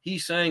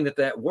 he's saying that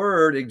that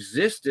word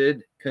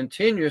existed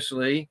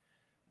continuously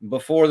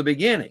before the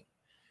beginning.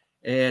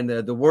 And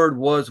the word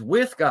was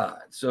with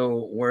God.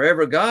 So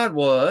wherever God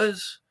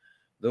was,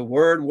 the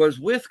word was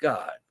with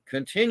God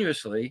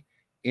continuously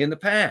in the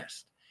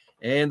past.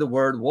 And the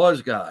word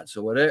was God.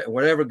 So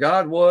whatever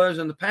God was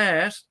in the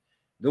past,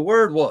 the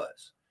word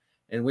was.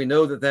 And we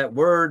know that that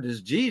word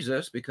is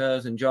Jesus,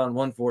 because in John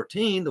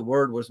 1:14, the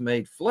word was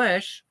made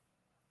flesh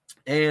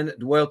and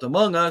dwelt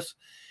among us,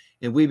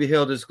 and we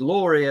beheld his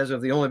glory as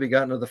of the only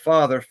begotten of the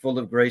Father, full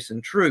of grace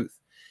and truth.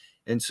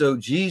 And so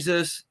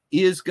Jesus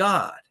is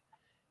God.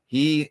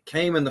 He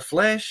came in the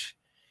flesh,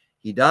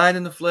 he died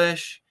in the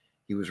flesh,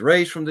 he was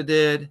raised from the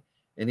dead,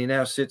 and he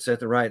now sits at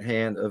the right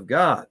hand of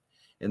God.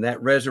 And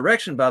that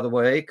resurrection, by the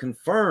way,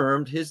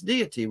 confirmed his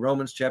deity,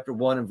 Romans chapter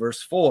 1 and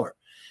verse 4.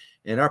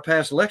 In our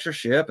past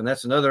lectureship, and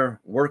that's another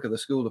work of the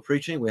School of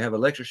Preaching, we have a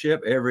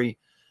lectureship it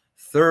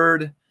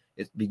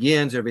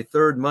begins every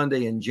third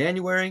Monday in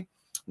January,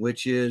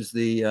 which is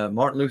the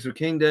Martin Luther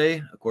King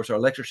Day. Of course, our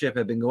lectureship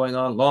had been going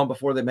on long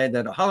before they made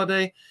that a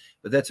holiday,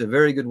 but that's a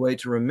very good way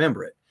to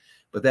remember it.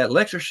 But that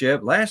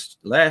lectureship just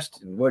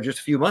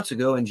a few months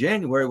ago in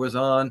January was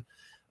on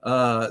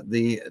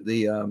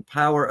the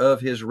power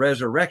of his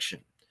resurrection,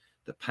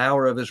 the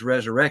power of his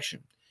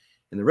resurrection.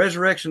 And the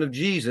resurrection of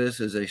Jesus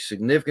is a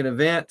significant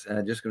event.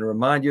 I'm just going to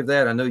remind you of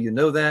that. I know you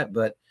know that,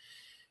 but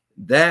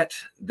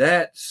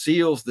that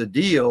seals the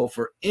deal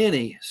for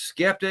any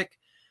skeptic,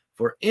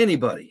 for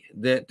anybody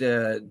that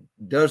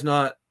does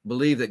not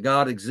believe that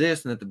God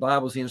exists and that the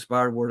Bible is the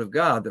inspired word of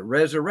God. The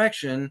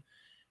resurrection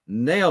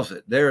nails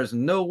it. There is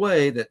no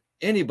way that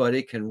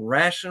anybody can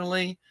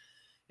rationally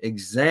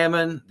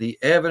examine the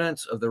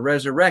evidence of the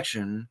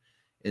resurrection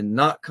and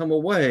not come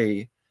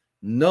away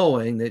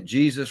knowing that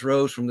Jesus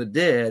rose from the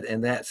dead,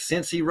 and that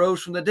since he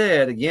rose from the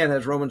dead, again,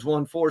 as Romans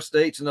 1:4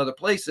 states in other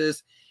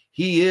places,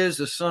 he is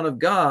the Son of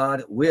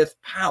God with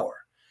power.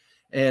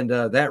 And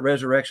that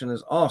resurrection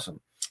is awesome.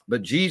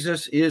 But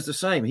Jesus is the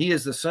same. He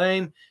is the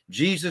same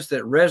Jesus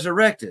that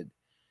resurrected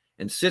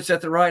and sits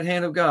at the right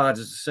hand of God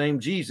is the same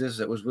Jesus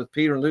that was with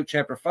Peter in Luke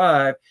chapter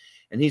 5.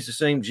 And he's the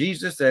same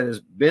Jesus that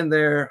has been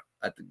there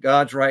at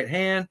God's right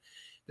hand,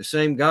 the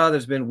same God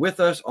that's been with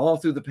us all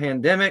through the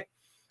pandemic.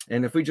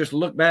 And if we just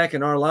look back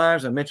in our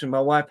lives, I mentioned my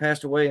wife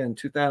passed away in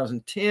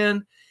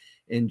 2010,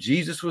 and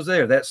Jesus was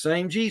there, that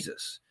same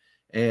Jesus.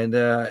 And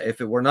if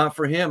it were not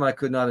for him, I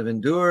could not have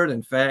endured.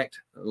 In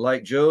fact,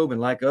 like Job and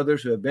like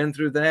others who have been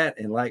through that,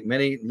 and like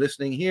many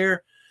listening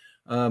here,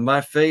 my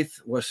faith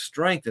was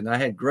strengthened. I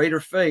had greater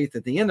faith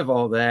at the end of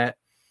all that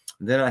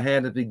than I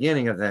had at the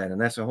beginning of that.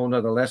 And that's a whole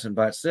nother lesson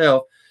by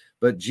itself.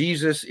 But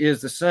Jesus is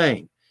the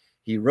same.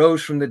 He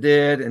rose from the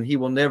dead, and he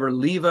will never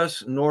leave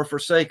us nor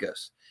forsake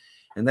us.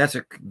 And that's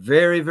a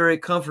very, very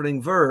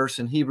comforting verse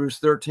in Hebrews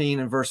 13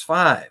 and verse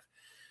 5.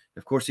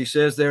 Of course, he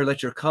says there,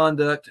 let your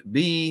conduct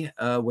be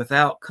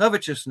without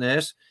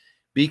covetousness.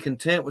 Be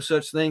content with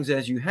such things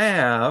as you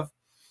have.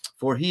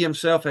 For he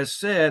himself has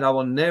said, I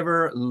will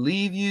never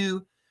leave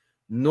you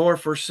nor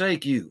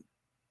forsake you.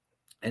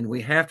 And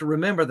we have to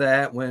remember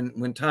that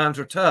when times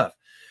are tough.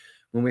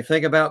 When we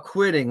think about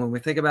quitting, when we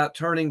think about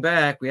turning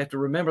back, we have to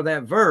remember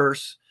that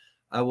verse,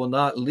 I will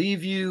not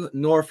leave you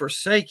nor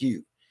forsake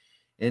you.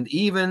 And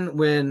even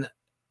when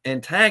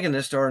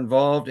antagonists are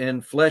involved in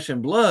flesh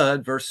and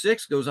blood, verse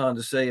 6 goes on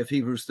to say of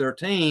Hebrews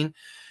 13,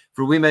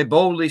 for we may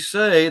boldly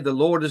say, the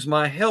Lord is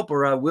my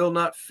helper, I will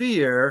not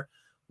fear.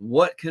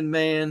 What can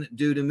man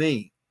do to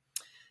me?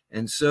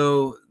 And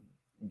so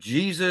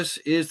Jesus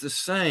is the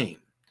same,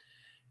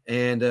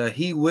 and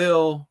he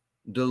will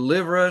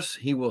deliver us.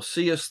 He will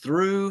see us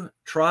through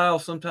trial.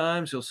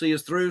 Sometimes he'll see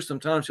us through.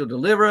 Sometimes he'll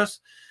deliver us,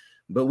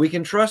 but we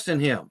can trust in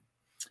him.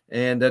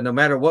 And no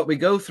matter what we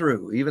go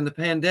through, even the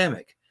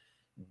pandemic,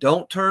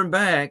 don't turn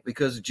back,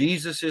 because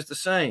Jesus is the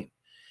same.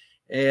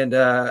 And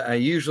I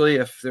usually,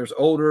 if there's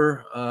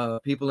older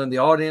people in the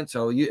audience,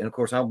 and of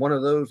course I'm one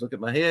of those, look at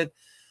my head,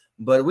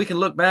 But we can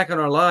look back on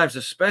our lives,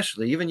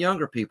 especially even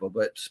younger people,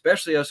 but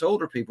especially us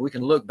older people, we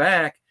can look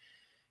back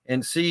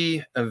and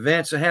see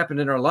events that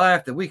happened in our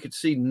life that we could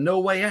see no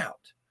way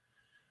out.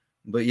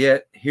 But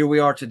yet here we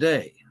are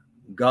today.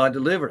 God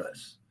delivered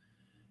us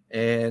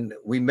and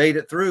we made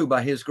it through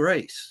by his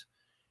grace.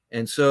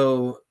 And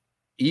so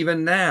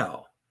even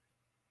now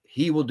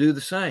he will do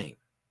the same.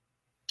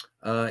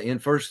 In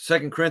 2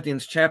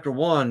 Corinthians chapter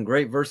 1,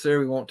 great verse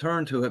there. We won't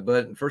turn to it,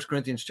 but in 1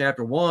 Corinthians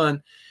chapter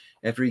 1,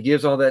 after he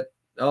gives all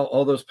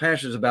those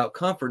passages about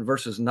comfort,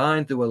 verses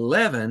 9 through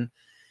 11,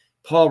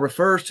 Paul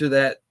refers to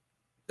that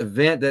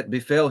event that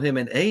befell him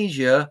in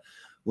Asia,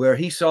 where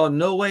he saw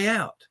no way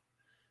out.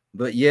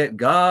 But yet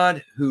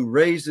God, who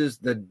raises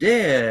the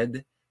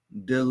dead,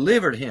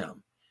 delivered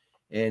him.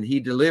 And he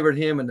delivered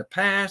him in the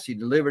past. He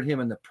delivered him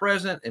in the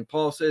present. And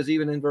Paul says,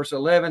 even in verse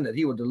 11, that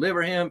he will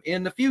deliver him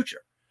in the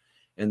future.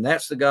 And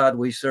that's the God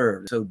we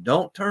serve. So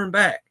don't turn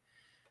back,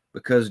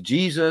 because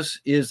Jesus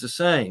is the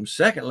same.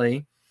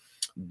 Secondly,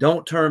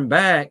 don't turn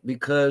back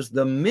because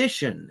the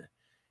mission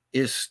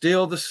is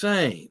still the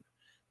same.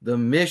 The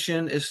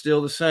mission is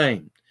still the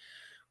same.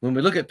 When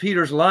we look at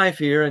Peter's life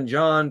here in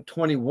John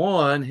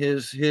 21,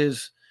 his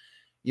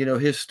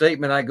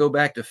statement, I go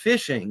back to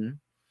fishing,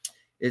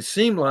 it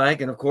seemed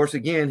like, and of course,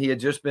 again, he had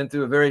just been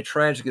through a very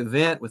tragic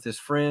event with his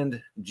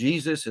friend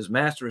Jesus, his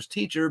master, his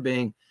teacher,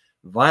 being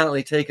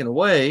violently taken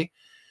away.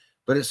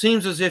 But it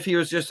seems as if he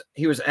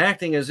was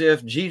acting as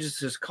if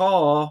Jesus's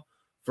call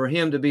for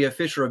him to be a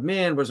fisher of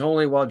men was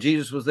only while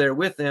Jesus was there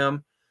with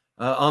them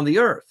on the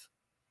earth.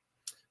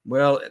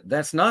 Well,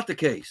 that's not the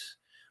case.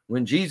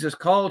 When Jesus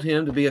called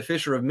him to be a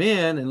fisher of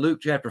men in Luke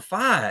chapter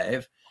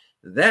 5,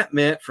 that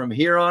meant from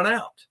here on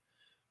out.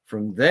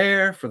 From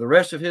there, for the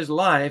rest of his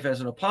life as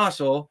an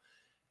apostle,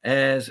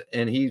 and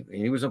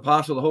he was an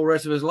apostle the whole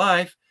rest of his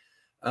life,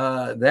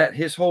 that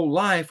his whole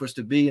life was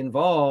to be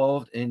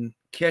involved in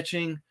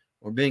catching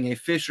or being a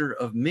fisher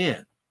of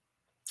men.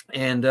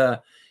 And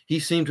he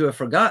seemed to have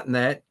forgotten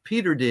that.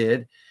 Peter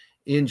did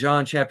in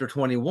John chapter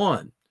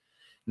 21.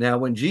 Now,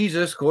 when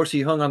Jesus, of course,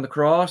 he hung on the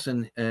cross,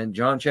 and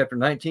John chapter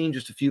 19,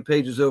 just a few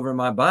pages over in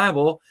my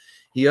Bible,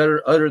 he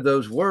uttered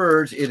those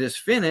words, "It is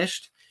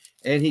finished,"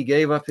 and he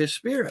gave up his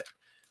spirit.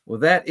 Well,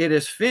 that "it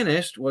is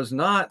finished" was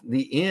not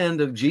the end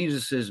of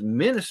Jesus's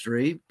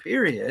ministry,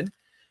 period,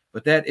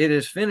 but that "it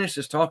is finished"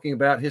 is talking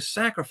about his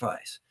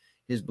sacrifice,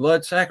 his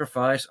blood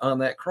sacrifice on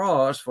that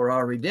cross for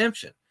our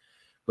redemption.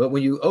 But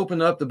when you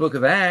open up the book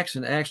of Acts,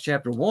 in Acts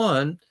chapter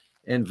 1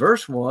 and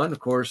verse 1, of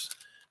course,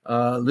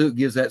 Luke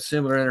gives that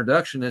similar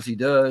introduction as he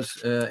does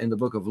in the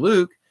book of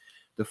Luke.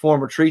 The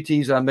former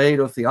treatise I made,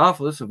 O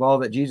Theophilus, of all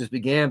that Jesus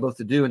began both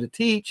to do and to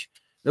teach.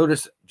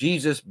 Notice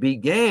Jesus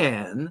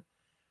began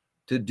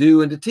to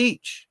do and to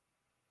teach.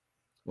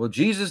 Well,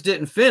 Jesus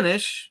didn't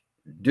finish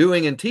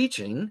doing and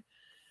teaching.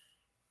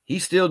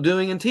 He's still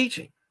doing and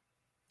teaching,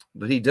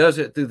 but he does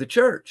it through the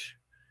church.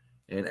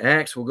 And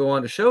Acts will go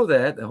on to show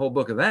that, the whole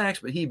book of Acts,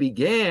 but he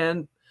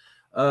began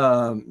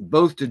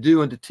both to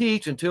do and to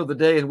teach until the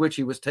day in which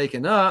he was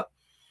taken up.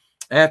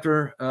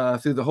 After,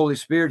 through the Holy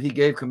Spirit, he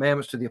gave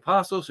commandments to the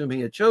apostles whom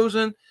he had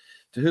chosen,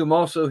 to whom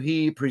also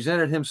he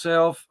presented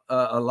himself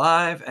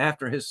alive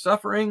after his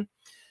suffering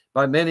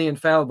by many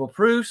infallible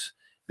proofs,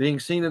 being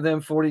seen of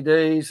them 40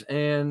 days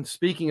and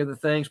speaking of the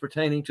things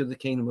pertaining to the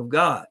kingdom of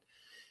God.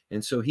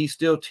 And so he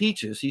still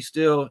teaches. He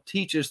still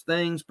teaches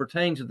things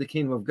pertaining to the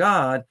kingdom of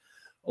God,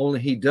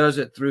 only he does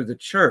it through the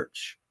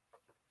church.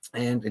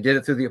 And he did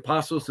it through the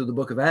apostles, through the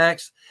book of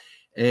Acts,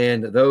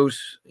 and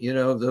those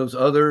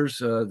others,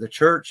 the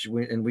church.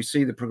 We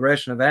see the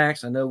progression of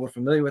Acts. I know we're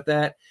familiar with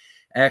that.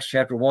 Acts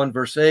chapter 1,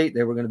 verse 8,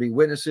 they were going to be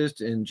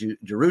witnesses in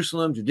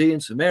Jerusalem, Judea,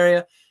 and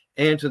Samaria,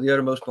 and to the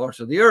uttermost parts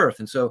of the earth.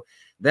 And so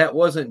that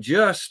wasn't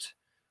just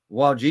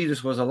while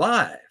Jesus was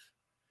alive.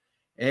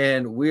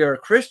 And we are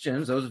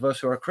Christians, those of us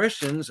who are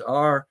Christians,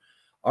 our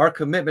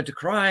commitment to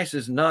Christ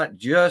is not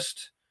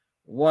just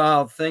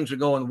while things are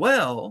going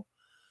well,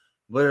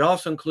 but it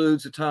also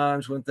includes the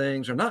times when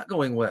things are not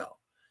going well.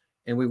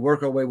 And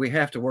we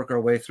have to work our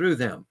way through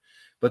them.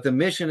 But the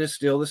mission is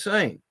still the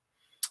same.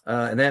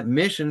 And that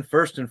mission,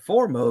 first and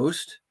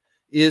foremost,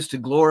 is to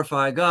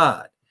glorify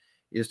God,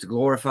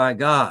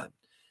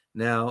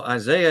 Now,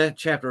 Isaiah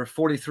chapter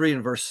 43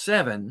 and verse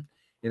 7,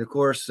 and of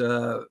course,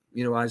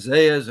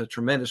 Isaiah is a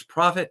tremendous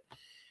prophet,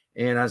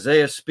 and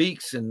Isaiah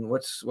speaks, and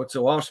what's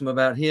so awesome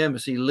about him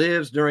is he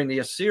lives during the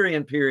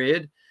Assyrian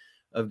period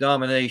of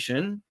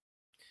domination.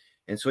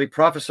 And so he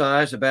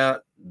prophesies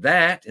about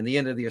that and the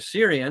end of the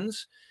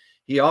Assyrians.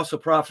 He also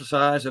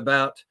prophesies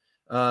about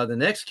the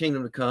next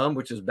kingdom to come,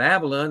 which is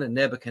Babylon and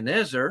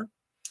Nebuchadnezzar,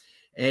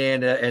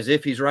 and as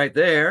if he's right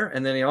there.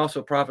 And then he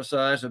also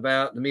prophesies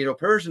about the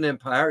Medo-Persian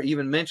Empire,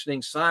 even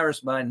mentioning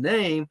Cyrus by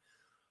name,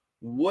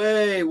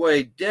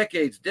 way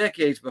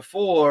decades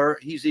before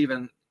he's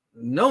even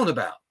known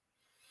about.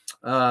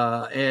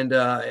 And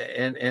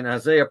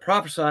Isaiah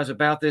prophesies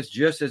about this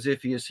just as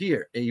if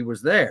he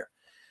was there.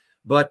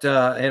 But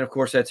and of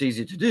course that's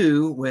easy to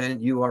do when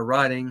you are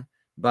writing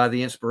by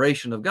the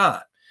inspiration of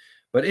God.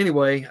 But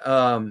anyway,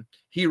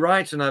 he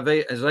writes in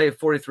Isaiah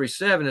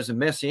 43:7 is a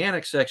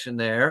messianic section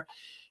there,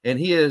 and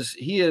he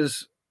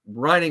is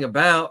writing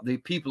about the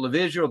people of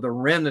Israel, the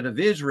remnant of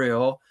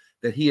Israel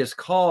that he has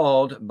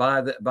called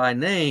by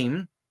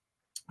name.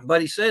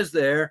 But he says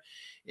there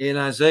in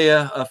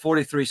Isaiah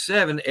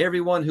 43:7,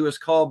 everyone who is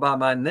called by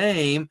my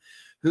name,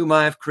 whom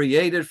I have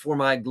created for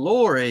my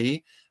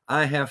glory,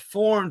 I have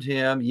formed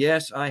him.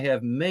 Yes, I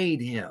have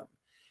made him.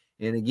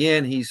 And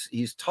again,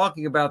 he's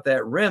talking about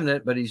that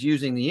remnant, but he's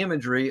using the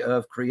imagery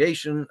of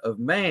creation of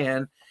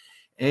man.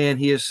 And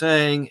he is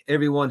saying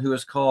everyone who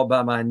is called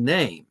by my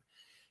name.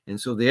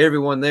 And so the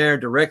everyone there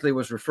directly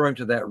was referring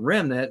to that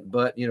remnant,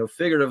 but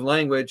figurative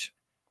language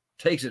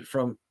takes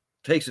the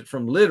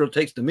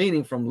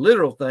meaning from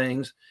literal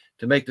things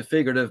to make the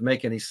figurative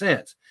make any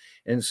sense.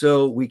 And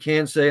so we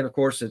can say, and of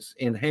course it's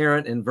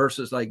inherent in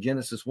verses like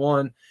Genesis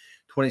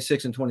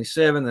 1:26 and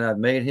 27, that I've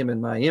made him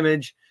in my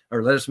image,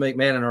 or let us make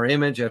man in our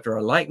image after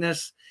our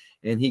likeness.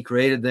 And he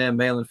created them,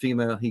 male and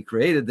female, he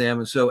created them.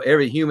 And so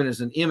every human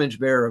is an image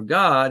bearer of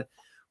God,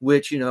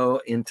 which,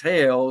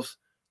 entails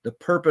the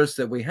purpose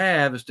that we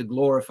have is to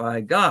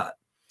glorify God.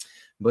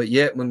 But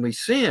yet when we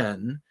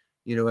sin,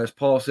 as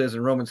Paul says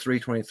in Romans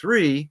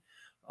 3:23,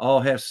 all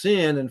have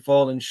sinned and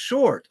fallen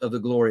short of the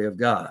glory of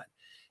God.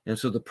 And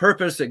so the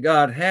purpose that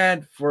God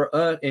had for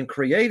us in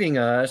creating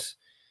us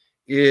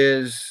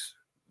is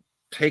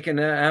taken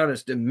out,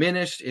 it's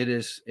diminished, it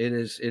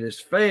is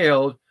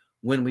failed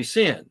when we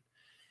sin.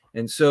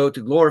 And so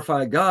to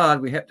glorify God,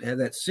 we have to have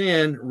that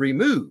sin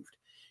removed.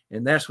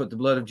 And that's what the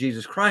blood of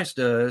Jesus Christ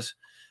does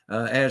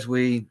as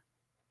we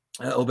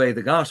obey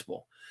the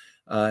gospel.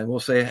 And we'll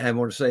have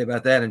more to say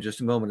about that in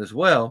just a moment as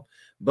well.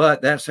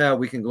 But that's how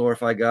we can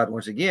glorify God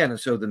once again. And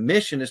so the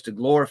mission is to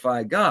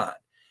glorify God.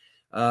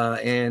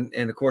 And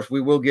of course,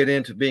 we will get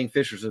into being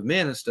fishers of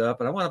men and stuff.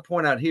 But I want to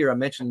point out here, I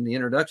mentioned in the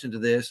introduction to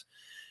this,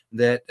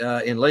 that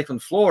in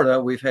Lakeland,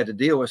 Florida, we've had to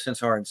deal with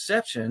since our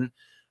inception,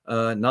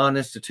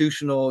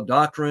 non-institutional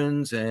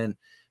doctrines and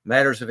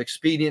matters of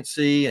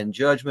expediency and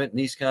judgment and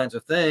these kinds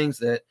of things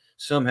that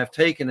some have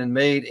taken and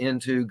made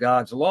into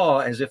God's law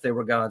as if they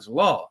were God's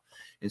law.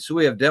 And so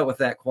we have dealt with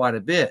that quite a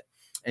bit.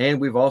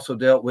 And we've also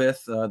dealt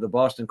with the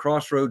Boston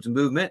Crossroads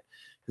movement,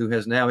 who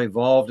has now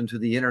evolved into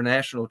the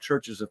International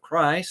Churches of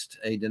Christ,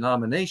 a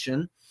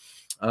denomination.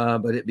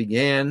 But it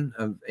began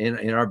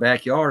in our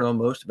backyard,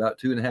 almost about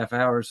 2.5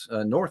 hours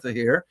north of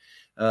here,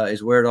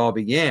 is where it all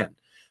began.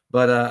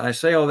 But I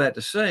say all that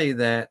to say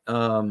that,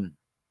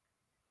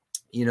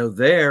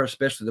 there,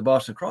 especially the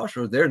Boston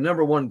Crossroads, their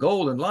number one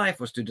goal in life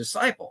was to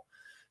disciple,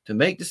 to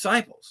make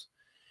disciples.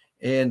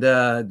 And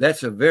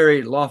that's a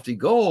very lofty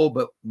goal,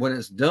 but when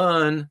it's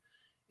done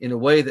in a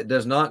way that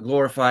does not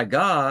glorify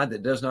God,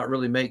 that does not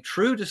really make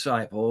true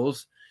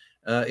disciples,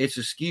 it's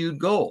a skewed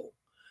goal.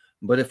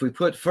 But if we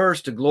put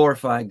first to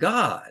glorify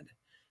God,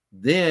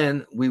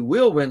 then we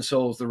will win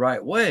souls the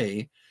right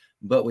way,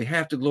 but we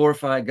have to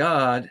glorify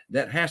God.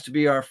 That has to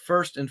be our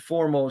first and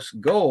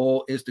foremost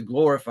goal, is to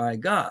glorify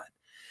God.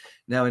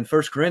 Now in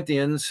 1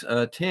 Corinthians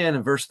 10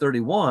 and verse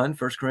 31,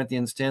 1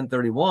 Corinthians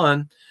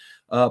 10:31,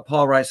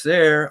 Paul writes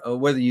there,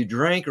 whether you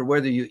drink or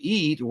whether you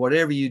eat or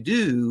whatever you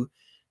do,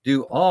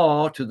 do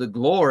all to the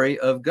glory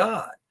of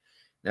God.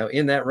 Now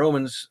in that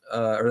Romans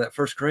or that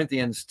 1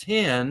 Corinthians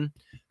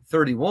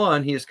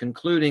 10:31, he is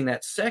concluding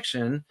that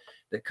section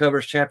that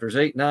covers chapters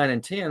 8, 9,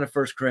 and 10 of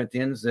 1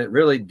 Corinthians that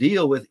really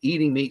deal with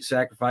eating meat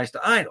sacrificed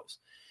to idols.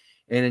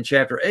 And in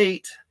chapter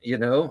 8,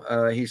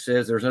 he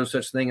says there's no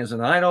such thing as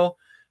an idol.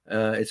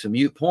 It's a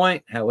moot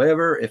point.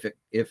 However,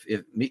 if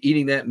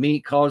eating that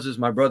meat causes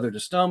my brother to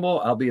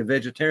stumble, I'll be a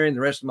vegetarian the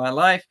rest of my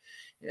life.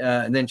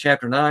 And then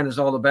chapter 9 is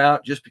all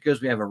about just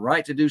because we have a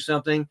right to do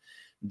something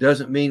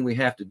doesn't mean we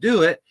have to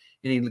do it.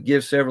 And he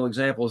gives several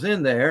examples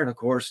in there. And of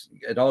course,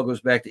 it all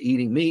goes back to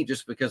eating meat.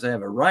 Just because I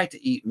have a right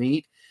to eat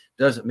meat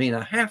doesn't mean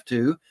I have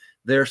to.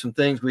 There are some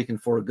things we can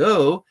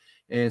forego,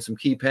 and some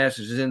key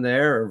passages in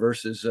there are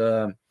verses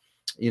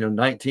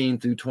 19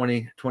 through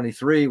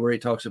 23, where he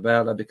talks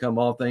about I become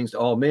all things to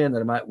all men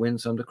that I might win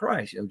some to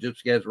Christ. Just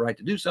because he has a right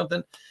to do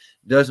something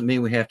doesn't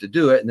mean we have to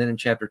do it. And then in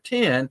chapter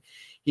 10,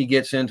 he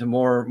gets into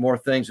more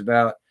things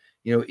about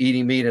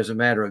eating meat as a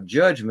matter of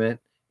judgment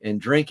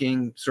and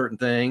drinking certain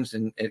things,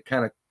 and it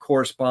kind of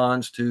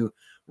corresponds to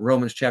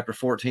Romans chapter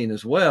 14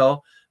 as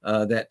well,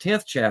 that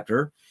 10th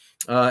chapter.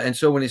 And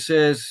so when he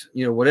says,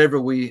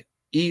 whatever we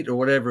eat or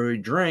whatever we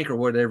drink or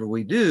whatever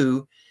we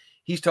do,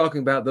 he's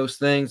talking about those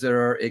things that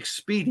are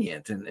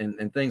expedient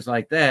and things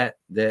like that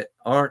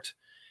aren't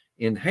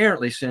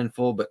inherently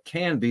sinful, but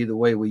can be the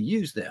way we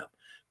use them.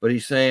 But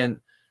he's saying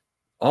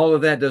all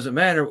of that doesn't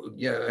matter.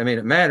 Yeah, I mean,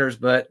 it matters,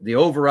 but the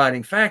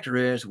overriding factor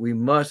is we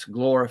must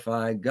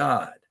glorify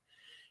God.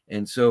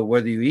 And so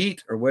whether you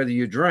eat or whether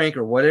you drink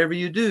or whatever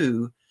you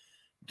do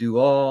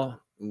all,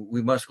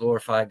 we must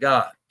glorify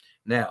God.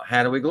 Now,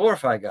 how do we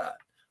glorify God?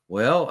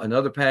 Well,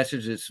 another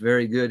passage that's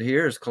very good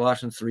here is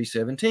Colossians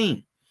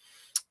 3:17.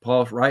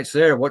 Paul writes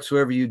there,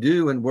 whatsoever you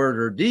do in word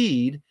or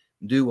deed,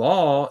 do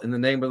all in the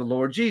name of the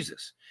Lord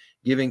Jesus,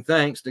 giving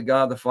thanks to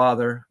God the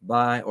Father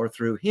by or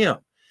through him.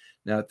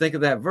 Now, think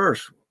of that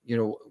verse.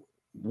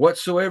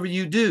 whatsoever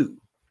you do,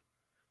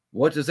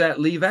 what does that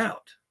leave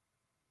out?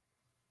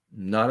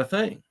 Not a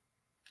thing.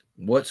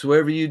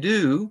 Whatsoever you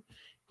do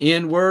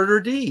in word or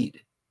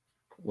deed.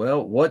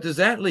 Well, what does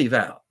that leave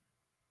out?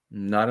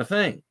 Not a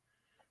thing.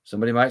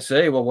 Somebody might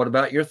say, well, what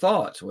about your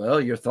thoughts? Well,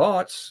 your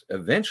thoughts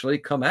eventually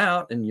come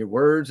out in your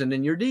words and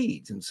in your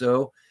deeds. And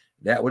so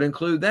that would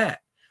include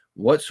that.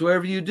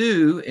 Whatsoever you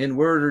do in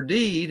word or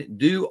deed,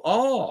 do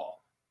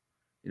all.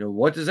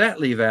 What does that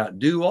leave out?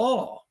 Do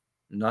all.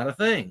 Not a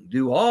thing.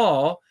 Do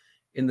all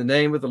in the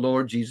name of the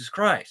Lord Jesus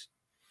Christ.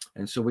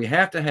 And so we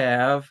have to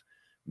have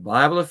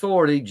Bible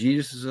authority,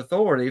 Jesus'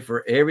 authority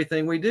for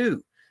everything we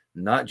do,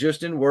 not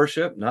just in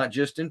worship, not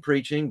just in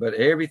preaching, but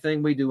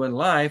everything we do in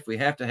life, we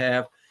have to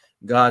have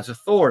God's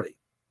authority.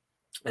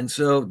 And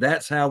so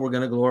that's how we're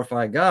going to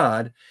glorify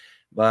God,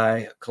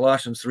 by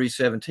Colossians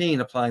 3:17,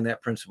 applying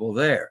that principle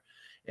there.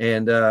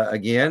 And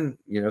again,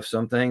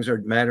 some things are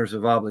matters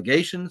of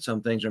obligation,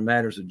 some things are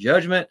matters of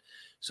judgment,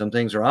 some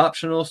things are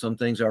optional, some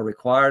things are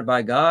required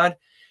by God.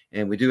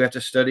 And we do have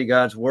to study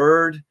God's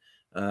word,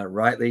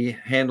 rightly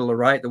handle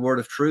the word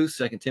of truth,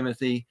 2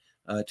 Timothy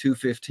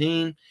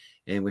 2:15.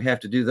 And we have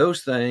to do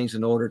those things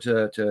in order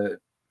to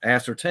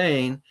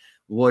ascertain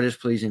what is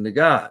pleasing to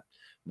God.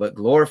 But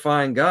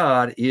glorifying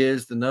God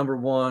is the number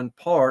one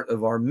part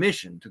of our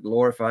mission, to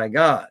glorify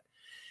God.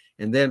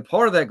 And then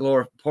part of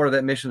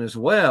that mission as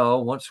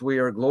well, once we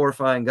are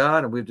glorifying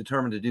God and we've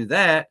determined to do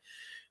that,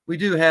 we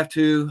do have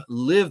to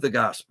live the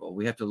gospel.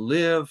 We have to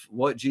live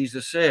what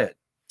Jesus said.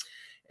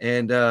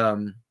 And,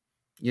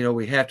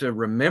 we have to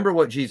remember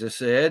what Jesus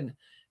said.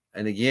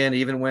 And again,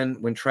 even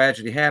when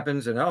tragedy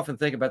happens, and I often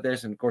think about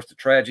this, and of course the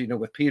tragedy,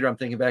 with Peter, I'm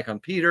thinking back on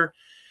Peter.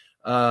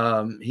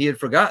 He had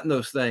forgotten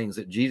those things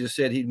that Jesus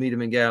said he'd meet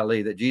him in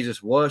Galilee, that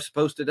Jesus was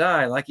supposed to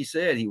die. Like he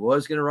said, he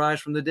was going to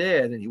rise from the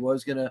dead, and he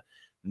was going to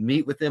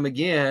meet with them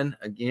again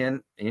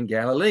in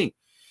Galilee.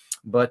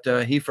 But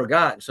he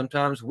forgot.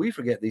 Sometimes we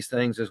forget these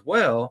things as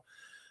well,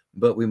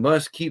 but we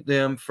must keep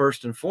them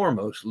first and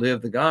foremost,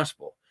 live the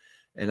gospel.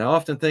 And I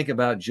often think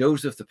about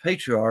Joseph, the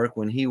patriarch,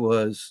 when he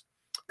was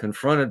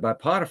confronted by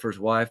Potiphar's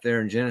wife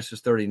there in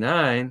Genesis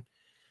 39.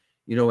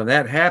 When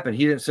that happened,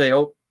 he didn't say,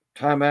 oh,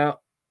 time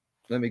out.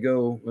 Let me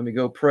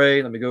go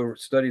pray. Let me go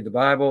study the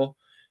Bible,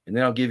 and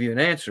then I'll give you an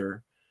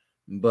answer.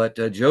 But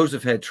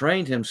Joseph had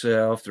trained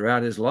himself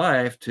throughout his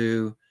life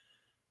to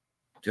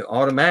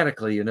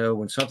automatically,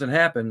 when something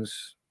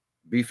happens,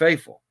 be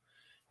faithful.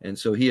 And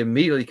so he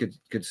immediately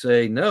could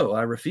say, no,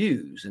 I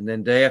refuse. And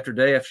then day after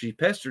day, after she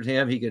pestered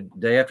him, he could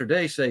day after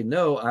day say,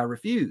 no, I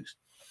refuse.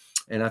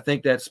 And I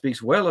think that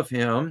speaks well of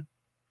him.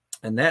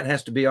 And that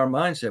has to be our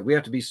mindset. We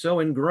have to be so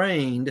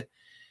ingrained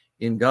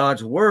in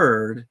God's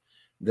word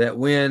that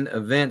when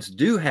events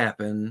do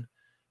happen,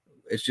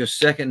 it's just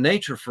second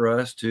nature for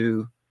us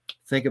to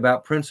think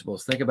about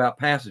principles, think about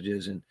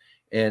passages,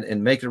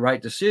 and make the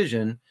right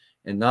decision,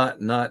 and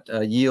not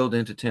yield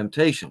into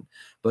temptation.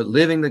 But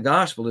living the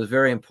gospel is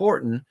very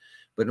important.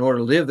 But in order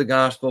to live the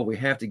gospel, we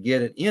have to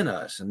get it in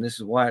us. And this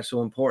is why it's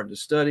so important to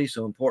study,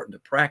 so important to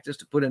practice,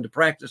 to put into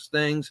practice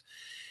things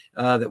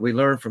that we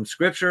learn from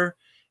Scripture.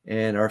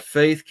 And our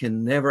faith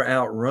can never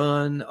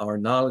outrun our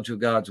knowledge of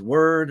God's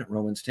word,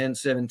 Romans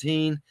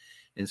 10:17.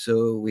 And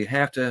so we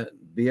have to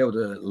be able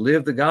to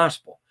live the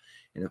gospel.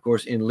 And of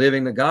course, in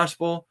living the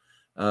gospel,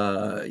 we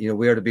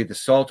are to be the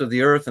salt of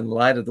the earth and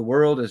light of the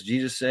world, as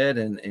Jesus said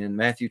in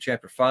Matthew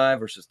chapter 5,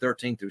 verses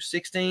 13 through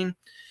 16.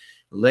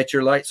 Let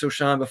your light so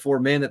shine before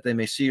men that they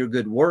may see your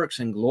good works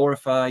and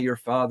glorify your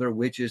Father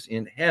which is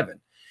in heaven.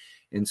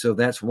 And so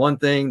that's one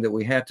thing that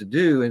we have to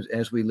do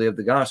as we live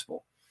the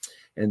gospel.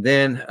 And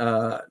then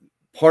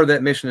part of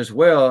that mission as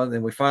well, and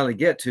then we finally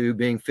get to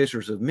being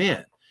fishers of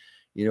men.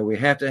 We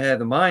have to have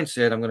the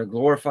mindset, I'm going to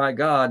glorify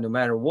God no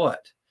matter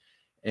what.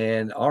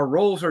 And our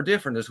roles are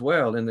different as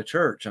well in the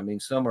church. I mean,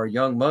 some are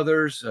young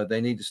mothers.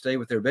 They need to stay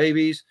with their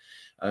babies.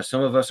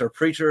 Some of us are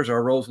preachers.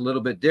 Our role's a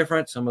little bit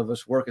different. Some of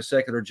us work a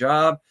secular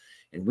job,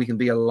 and we can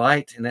be a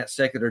light in that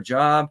secular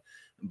job.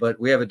 But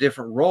we have a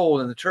different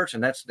role in the church,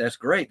 and that's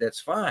great.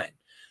 That's fine.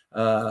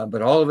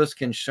 But all of us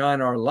can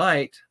shine our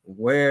light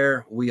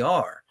where we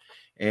are,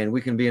 and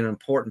we can be an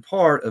important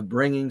part of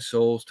bringing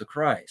souls to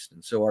Christ.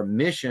 And so our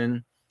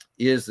mission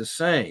is the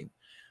same.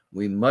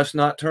 We must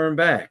not turn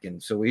back.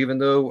 And so even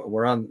though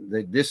we're on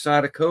this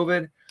side of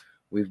COVID,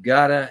 we've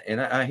got to,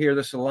 and I hear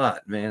this a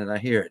lot, man, and I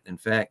hear it. In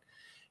fact,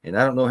 and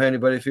I don't know how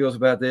anybody feels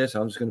about this.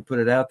 I'm just going to put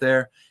it out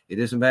there. It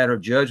is a matter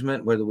of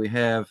judgment, whether we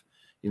have,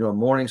 a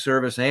morning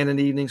service and an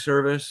evening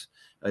service.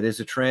 It is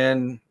a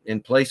trend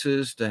in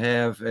places to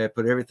have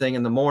put everything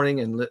in the morning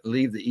and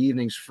leave the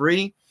evenings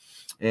free.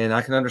 And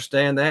I can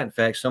understand that. In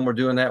fact, some were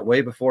doing that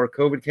way before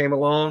COVID came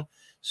along,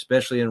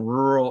 especially in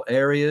rural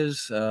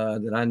areas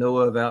that I know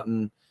of out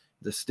in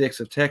the sticks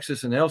of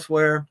Texas and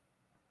elsewhere.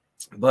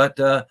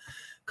 But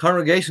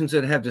congregations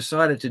that have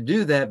decided to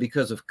do that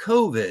because of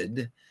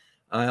COVID,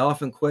 I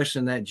often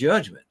question that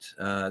judgment.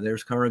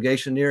 There's a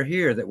congregation near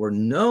here that were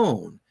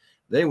known.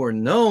 They were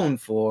known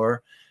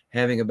for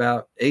having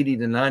about 80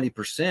 to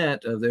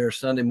 90% of their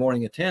Sunday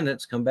morning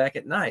attendance come back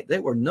at night. They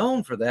were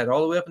known for that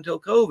all the way up until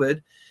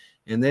COVID.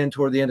 And then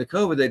toward the end of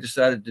COVID, they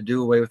decided to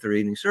do away with their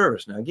evening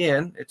service. Now,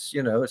 again, it's,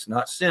 you know, it's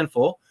not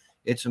sinful.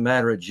 It's a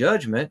matter of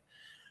judgment.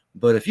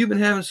 But if you've been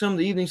having some of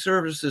the evening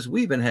services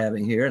we've been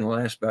having here in the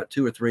last about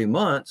 2 or 3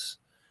 months,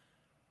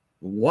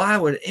 why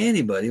would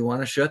anybody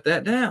want to shut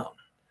that down?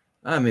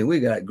 I mean, we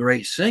got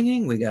great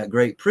singing. We got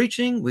great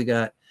preaching. We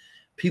got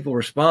people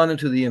responding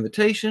to the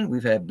invitation.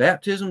 We've had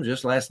baptism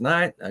just last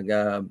night. I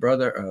got a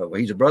brother, well,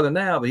 he's a brother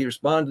now, but he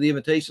responded to the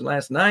invitation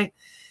last night,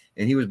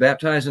 and he was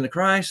baptized into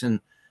Christ. And,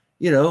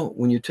 you know,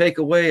 when you take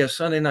away a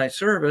Sunday night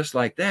service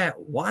like that,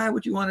 why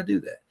would you want to do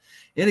that?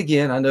 And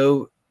again, I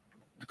know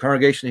the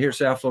congregation here at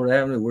South Florida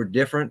Avenue, we're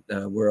different.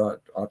 We're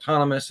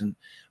autonomous, and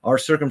our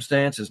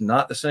circumstance is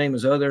not the same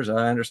as others.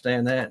 I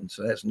understand that, and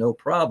so that's no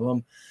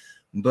problem.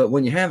 But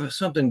when you have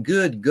something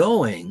good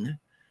going,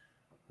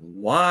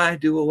 why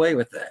do away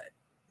with that?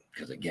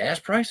 Because of gas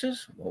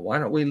prices? Well, why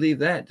don't we leave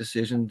that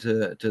decision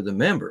to the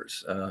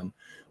members?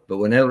 But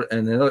when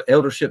the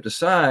eldership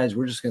decides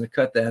we're just going to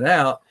cut that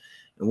out,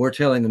 and we're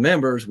telling the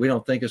members, we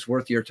don't think it's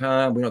worth your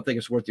time, we don't think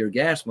it's worth your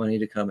gas money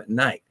to come at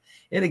night.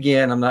 And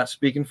again, I'm not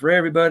speaking for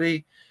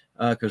everybody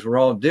because we're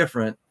all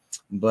different,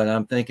 but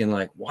I'm thinking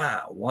like,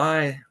 wow,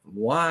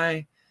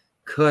 why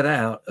cut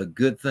out a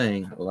good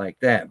thing like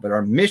that? But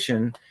our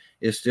mission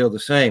is still the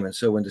same. And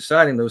so when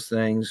deciding those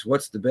things,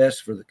 what's the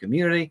best for the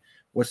community?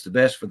 What's the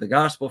best for the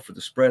gospel, for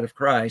the spread of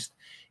Christ,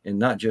 and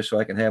not just so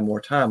I can have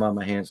more time on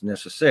my hands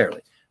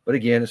necessarily. But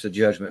again, it's a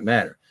judgment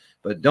matter.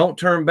 But don't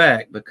turn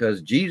back,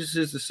 because Jesus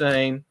is the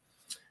same.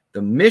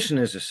 The mission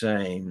is the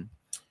same.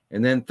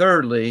 And then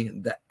thirdly,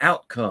 the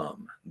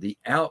outcome. The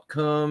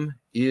outcome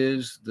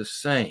is the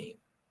same.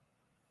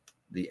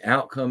 The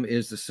outcome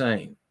is the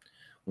same.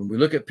 When we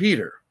look at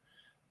Peter,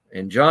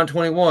 in John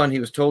 21, he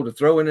was told to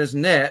throw in his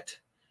net.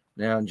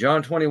 Now, in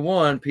John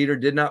 21, Peter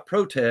did not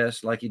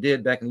protest like he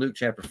did back in Luke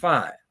chapter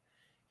 5.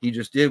 He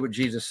just did what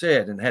Jesus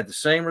said and had the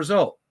same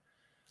result.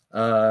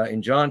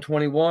 In John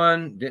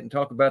 21, didn't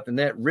talk about the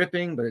net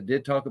ripping, but it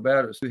did talk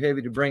about it was too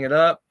heavy to bring it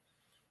up.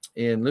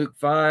 In Luke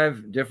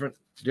 5, different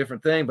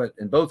thing. But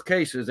in both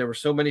cases, there were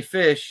so many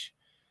fish,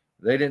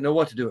 they didn't know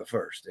what to do at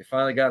first. They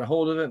finally got a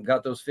hold of it,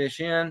 got those fish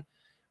in,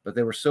 but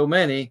there were so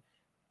many,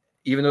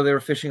 even though they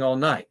were fishing all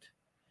night.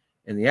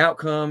 And the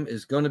outcome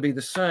is going to be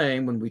the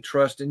same when we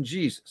trust in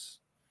Jesus.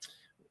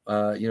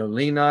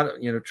 Lean not,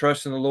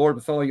 trust in the Lord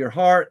with all your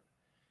heart.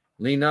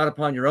 Lean not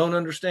upon your own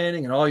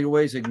understanding. In all your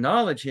ways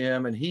acknowledge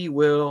him, and he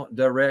will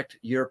direct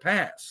your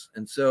paths.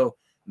 And so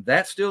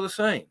that's still the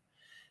same.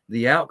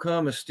 The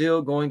outcome is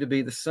still going to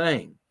be the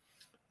same.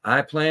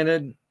 I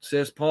planted,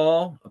 says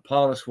Paul,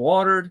 Apollos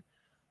watered,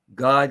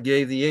 God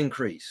gave the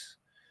increase.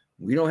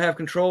 We don't have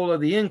control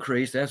of the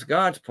increase. That's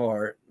God's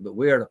part, but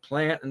we are to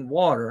plant and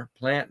water,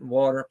 plant and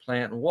water,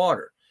 plant and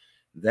water.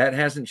 That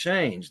hasn't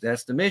changed.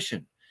 That's the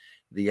mission.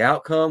 The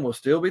outcome will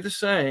still be the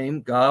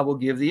same. God will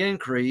give the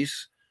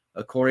increase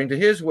according to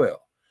his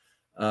will.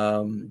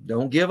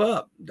 Don't give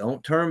up.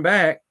 Don't turn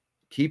back.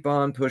 Keep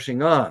on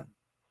pushing on.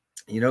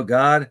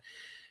 God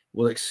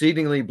will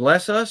exceedingly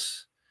bless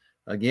us.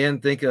 Again,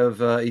 think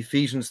of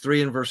Ephesians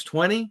 3 and verse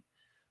 20.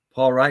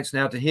 Paul writes,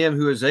 now to him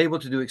who is able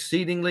to do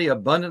exceedingly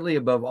abundantly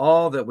above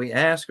all that we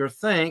ask or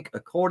think,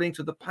 according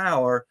to the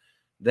power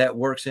that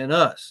works in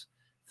us.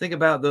 Think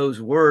about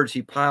those words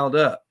he piled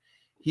up.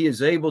 He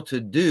is able to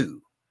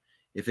do.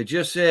 If it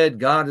just said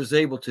God is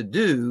able to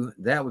do,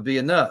 that would be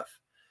enough.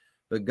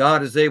 But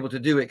God is able to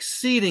do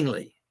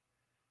exceedingly.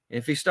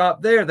 If he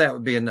stopped there, that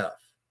would be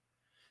enough.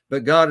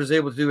 But God is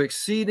able to do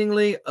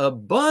exceedingly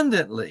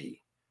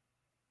abundantly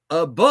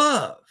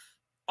above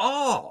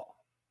all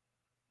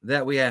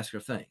that we ask or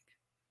think.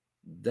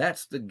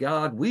 That's the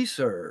God we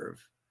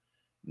serve.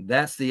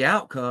 That's the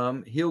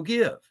outcome he'll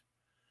give.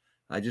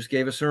 I just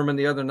gave a sermon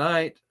the other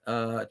night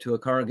to a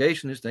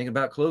congregation who's thinking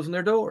about closing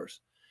their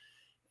doors.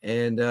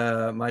 And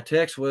my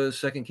text was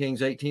 2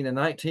 Kings 18 and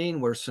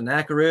 19, where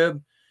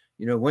Sennacherib,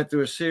 went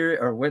through Assyria,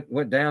 or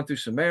went down through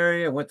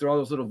Samaria, went through all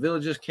those little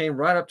villages, came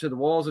right up to the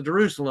walls of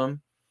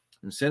Jerusalem,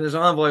 and sent his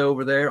envoy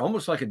over there,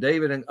 almost like a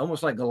David and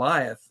almost like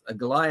Goliath, a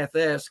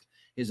Goliath-esque.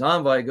 His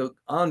envoy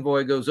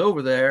goes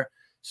over there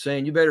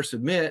saying, you better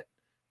submit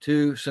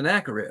to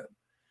Sennacherib.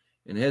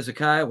 And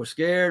Hezekiah was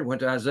scared, went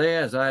to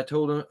Isaiah. Isaiah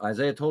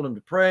told him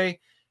to pray.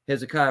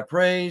 Hezekiah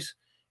prays,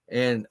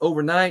 and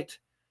overnight,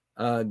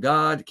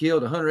 God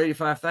killed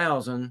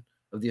 185,000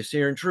 of the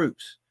Assyrian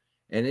troops.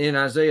 And in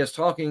Isaiah's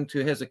talking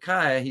to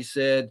Hezekiah, he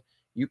said,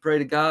 you pray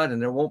to God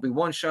and there won't be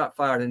one shot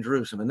fired in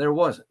Jerusalem. And there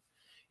wasn't.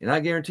 And I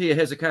guarantee you,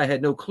 Hezekiah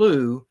had no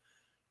clue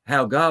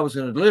how God was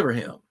going to deliver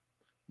him.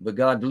 But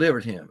God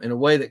delivered him in a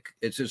way that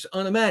it's just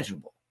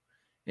unimaginable.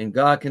 And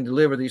God can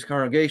deliver these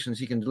congregations.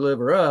 He can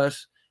deliver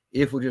us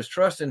if we just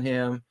trust in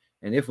him,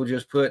 and if we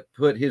just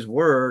put his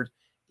word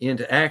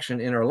into action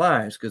in our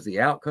lives, because the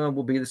outcome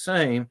will be the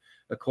same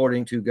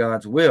according to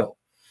God's will.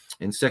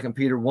 In 2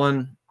 Peter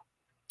 1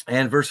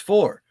 and verse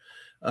 4,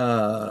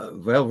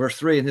 verse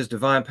 3, in his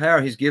divine power,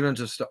 he's given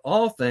us to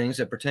all things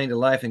that pertain to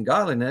life and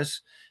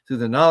godliness through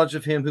the knowledge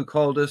of him who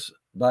called us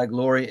by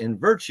glory and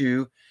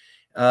virtue,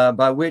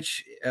 by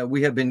which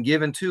we have been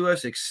given to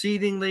us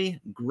exceedingly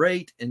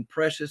great and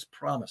precious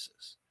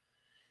promises.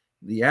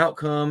 The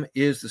outcome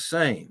is the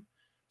same.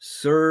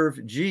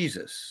 Serve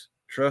Jesus,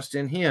 trust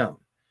in him,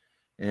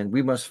 and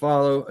we must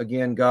follow,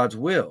 again, God's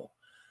will.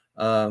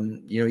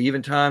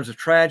 Even times of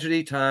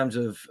tragedy, times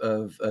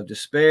of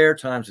despair,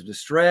 times of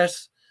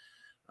distress,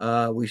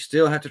 we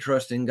still have to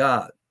trust in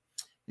God.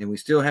 And we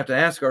still have to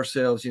ask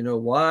ourselves,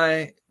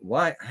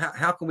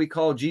 how can we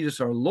call Jesus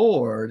our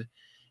Lord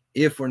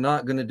if we're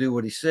not going to do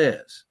what he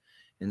says?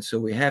 And so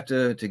we have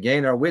to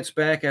gain our wits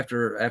back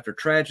after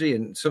tragedy,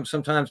 and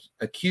sometimes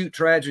acute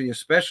tragedy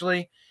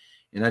especially.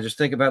 And I just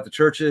think about the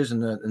churches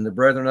and the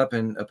brethren up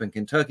in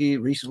Kentucky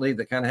recently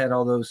that kind of had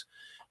all those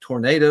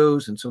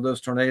tornadoes, and some of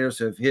those tornadoes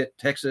have hit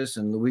Texas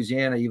and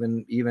Louisiana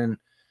even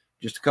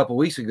just a couple of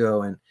weeks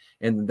ago,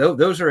 and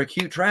those are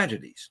acute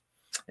tragedies,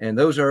 and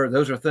those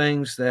are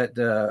things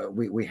that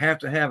we have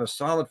to have a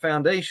solid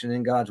foundation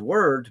in God's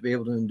word to be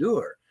able to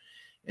endure.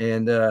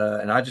 And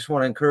I just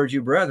want to encourage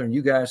you, brethren.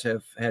 You guys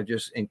have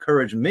just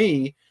encouraged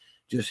me,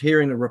 just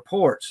hearing the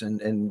reports,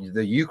 and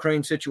the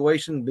Ukraine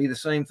situation be the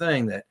same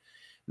thing,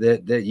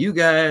 that you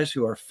guys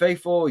who are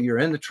faithful, you're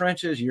in the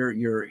trenches,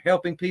 you're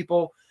helping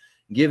people,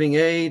 giving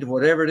aid,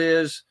 whatever it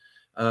is,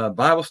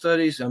 Bible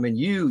studies. I mean,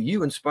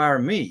 you inspire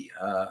me.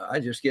 I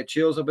just get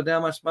chills up and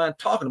down my spine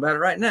talking about it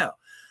right now,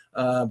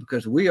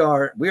 because we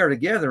are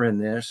together in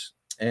this,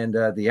 and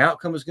the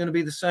outcome is going to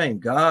be the same.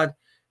 God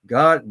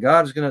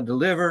is going to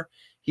deliver.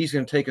 He's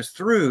going to take us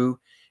through,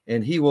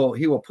 and he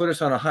will put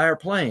us on a higher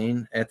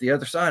plane at the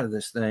other side of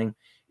this thing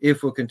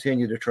if we'll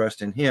continue to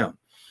trust in him.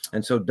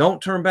 And so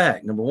don't turn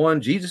back. Number one,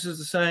 Jesus is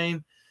the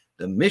same,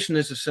 the mission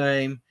is the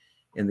same,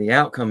 and the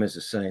outcome is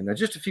the same. Now,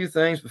 just a few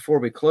things before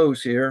we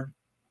close here.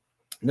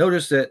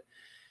 Notice that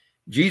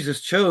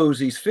Jesus chose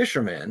these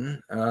fishermen.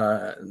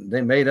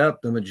 They made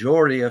up the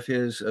majority of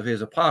his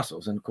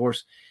apostles. And of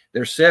course,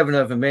 there's 7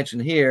 of them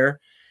mentioned here.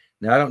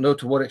 Now, I don't know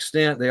to what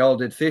extent they all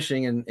did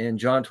fishing in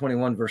John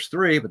 21, verse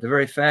 3, but the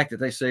very fact that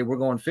they say, we're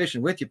going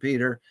fishing with you,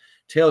 Peter,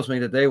 tells me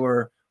that they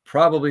were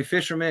probably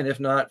fishermen, if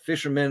not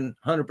fishermen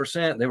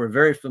 100%. They were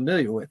very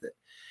familiar with it.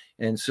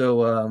 And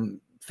so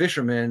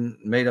fishermen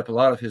made up a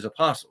lot of his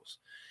apostles.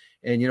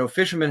 And,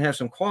 fishermen have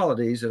some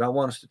qualities that I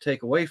want us to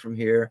take away from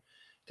here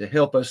to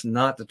help us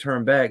not to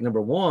turn back.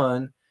 Number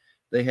one,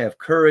 they have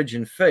courage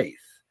and faith.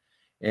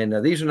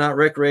 And these are not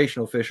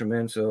recreational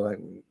fishermen. So,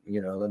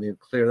 let me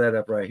clear that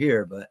up right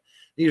here. But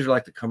these are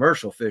like the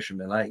commercial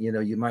fishermen. Like,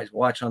 you might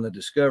watch on the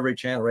Discovery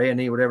Channel or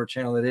A&E, whatever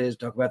channel it is,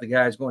 talk about the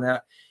guys going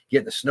out,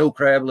 getting the snow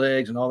crab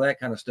legs and all that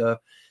kind of stuff.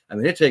 I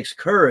mean, it takes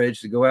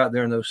courage to go out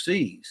there in those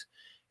seas.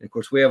 And of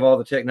course, we have all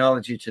the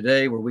technology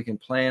today where we can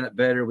plan it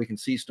better. We can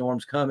see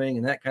storms coming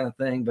and that kind of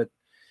thing. But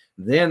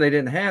then they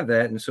didn't have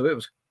that. And so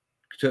it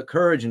took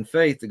courage and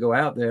faith to go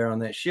out there on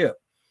that ship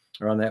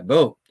or on that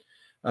boat.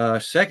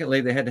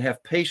 Secondly, they had to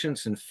have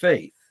patience and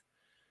faith.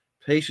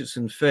 Patience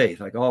and faith,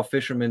 like all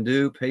fishermen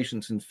do,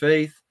 patience and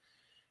faith,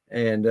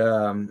 and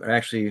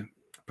actually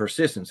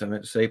persistence. I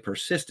meant to say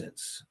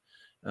persistence,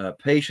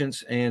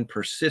 patience and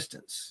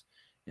persistence.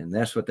 And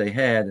that's what they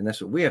had, and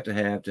that's what we have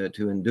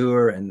to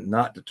endure and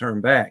not to turn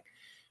back.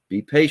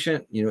 Be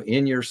patient,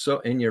 in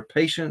your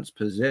patience,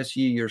 possess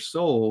ye your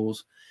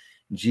souls.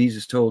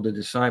 Jesus told the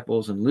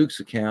disciples in Luke's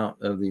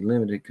account of the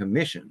limited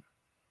commission,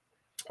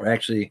 or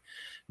actually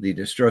the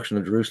destruction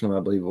of Jerusalem, I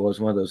believe it was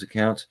one of those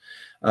accounts.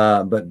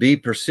 But be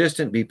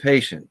persistent, be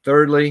patient.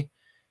 Thirdly,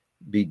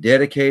 be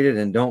dedicated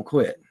and don't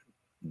quit.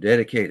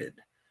 Dedicated.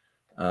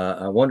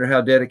 I wonder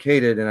how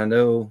dedicated, and I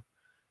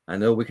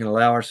know we can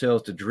allow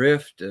ourselves to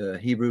drift.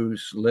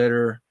 Hebrews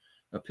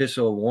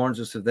epistle warns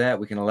us of that.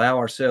 We can allow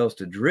ourselves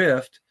to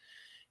drift,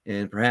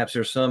 and perhaps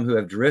there's some who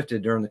have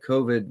drifted during the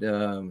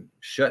COVID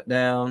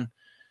shutdown,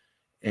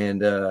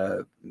 and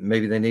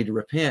maybe they need to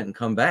repent and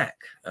come back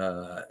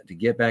to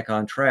get back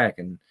on track.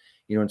 And,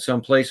 in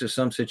some places,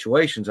 some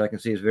situations, I can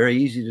see it's very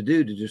easy to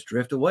do, to just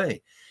drift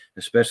away,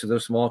 especially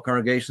those small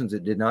congregations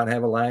that did not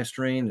have a live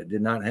stream, that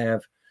did not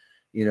have,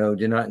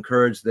 did not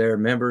encourage their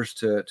members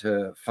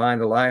to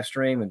find a live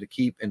stream and to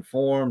keep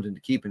informed and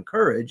to keep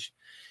encouraged.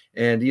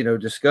 And,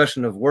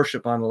 discussion of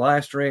worship on the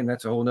live stream,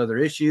 that's a whole nother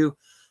issue.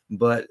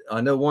 But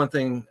I know one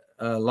thing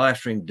live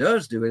stream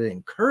does do, it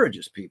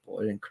encourages people.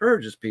 It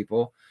encourages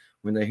people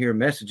when they hear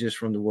messages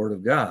from the Word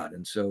of God.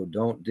 And so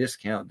don't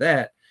discount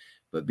that,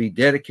 but be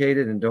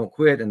dedicated and don't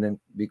quit, and then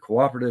be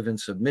cooperative and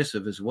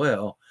submissive as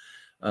well.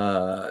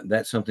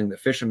 That's something that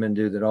fishermen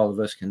do that all of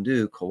us can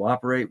do.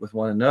 Cooperate with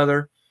one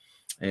another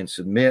and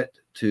submit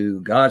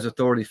to God's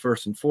authority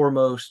first and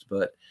foremost.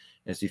 But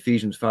as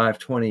Ephesians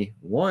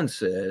 5:21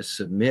 says,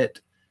 submit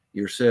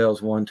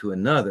yourselves one to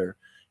another.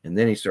 And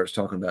then he starts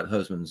talking about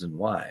husbands and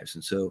wives.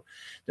 And so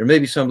there may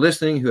be some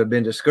listening who have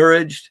been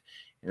discouraged.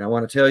 And I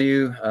want to tell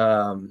you,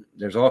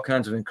 there's all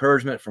kinds of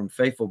encouragement from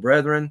faithful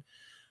brethren,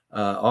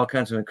 all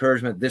kinds of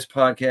encouragement, this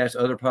podcast,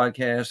 other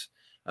podcasts.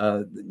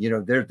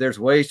 There's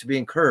ways to be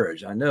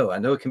encouraged. I know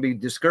it can be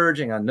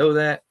discouraging. I know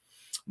that,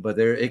 but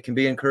it can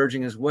be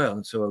encouraging as well.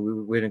 And so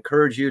we'd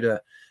encourage you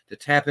to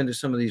tap into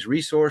some of these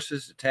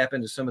resources, to tap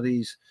into some of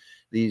these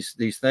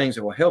these things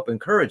that will help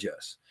encourage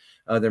us.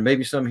 There may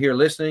be some here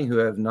listening who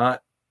have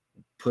not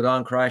put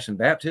on Christ in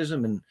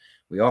baptism, and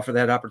we offer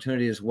that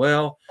opportunity as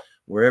well.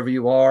 Wherever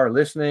you are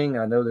listening,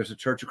 I know there's a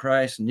Church of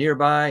Christ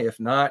nearby. If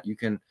not, you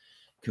can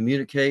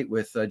communicate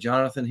with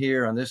Jonathan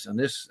here on this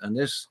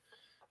podcast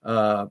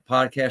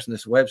and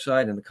this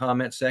website and the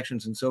comment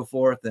sections and so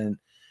forth, and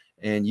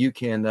you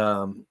can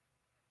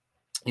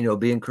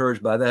be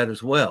encouraged by that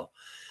as well.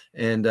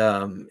 And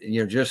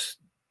just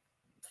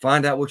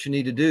find out what you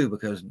need to do,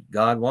 because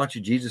God wants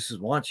you. Jesus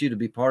wants you to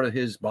be part of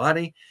his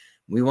body.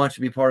 We want you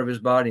to be part of his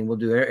body, and we'll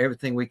do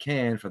everything we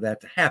can for that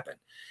to happen.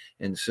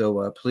 And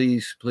so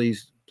please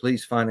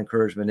find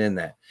encouragement in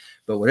that.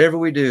 But whatever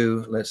we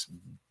do,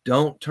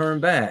 don't turn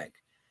back.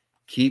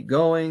 Keep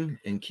going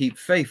and keep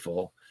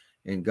faithful,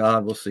 and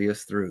God will see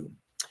us through.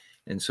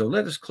 And so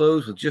let us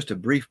close with just a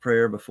brief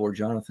prayer before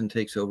Jonathan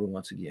takes over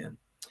once again.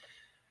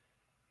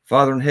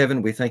 Father in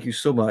heaven, we thank you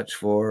so much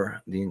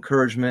for the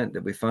encouragement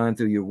that we find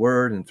through your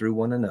word and through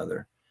one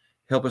another.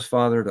 Help us,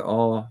 Father, to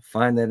all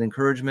find that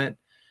encouragement,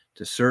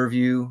 to serve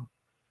you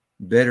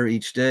better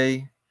each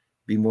day,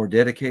 be more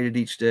dedicated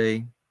each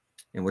day.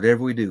 And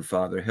whatever we do,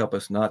 Father, help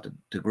us not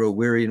to grow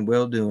weary in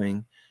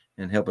well-doing,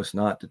 and help us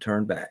not to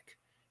turn back.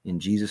 In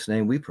Jesus'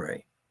 name we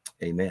pray.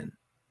 Amen.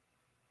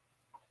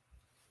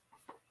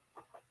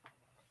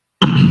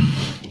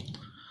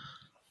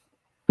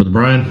 Brother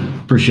Brian,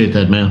 appreciate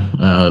that,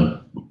 man.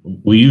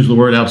 We use the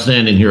word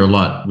outstanding here a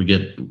lot. We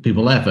get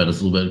people laugh at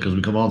us a little bit because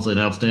we come on and say an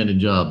outstanding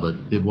job, but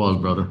it was,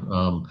 brother.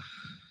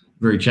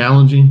 Very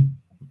challenging,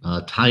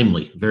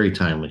 timely, very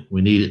timely.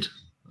 We need it.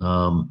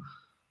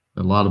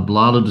 A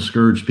lot of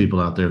discouraged people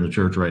out there in the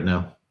church right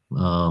now.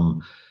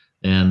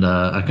 And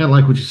I kind of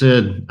like what you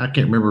said. I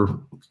can't remember,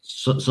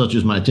 such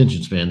is my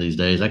attention span these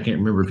days. I can't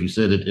remember if you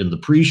said it in the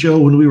pre-show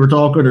when we were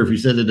talking, or if you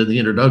said it in the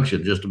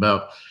introduction, just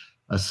about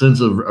a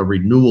sense of a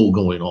renewal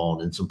going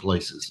on in some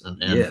places.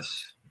 And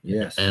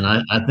yes. And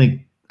I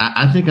think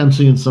I'm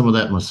seeing some of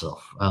that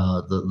myself.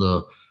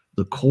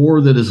 The core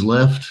that is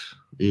left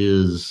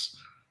is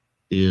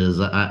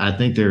I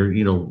think they're,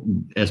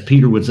 as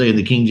Peter would say in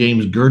the King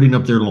James, girding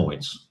up their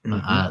loins.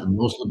 Mm-hmm.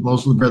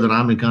 Most of the brethren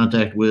I'm in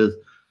contact with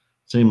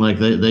seem like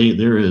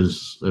there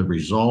is a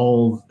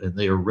resolve, and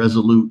they are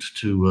resolute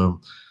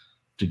to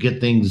get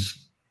things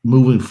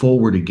moving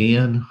forward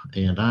again.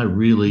 And I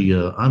really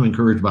I'm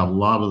encouraged by a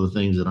lot of the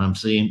things that I'm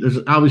seeing.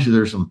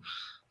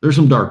 There's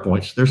some dark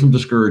points. There's some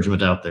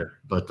discouragement out there,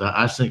 but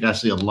I think I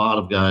see a lot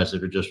of guys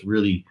that are just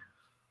really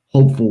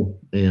hopeful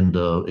and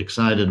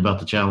excited about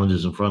the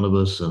challenges in front of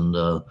us. And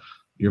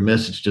your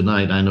message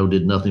tonight, I know,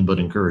 did nothing but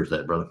encourage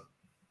that, brother.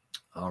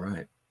 All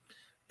right.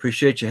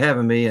 Appreciate you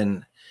having me.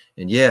 And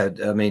yeah,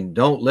 I mean,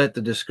 don't let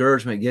the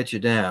discouragement get you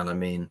down. I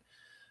mean,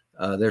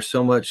 there's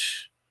so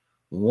much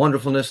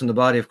wonderfulness in the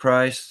body of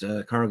Christ,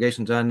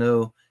 congregations I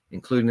know,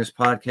 including this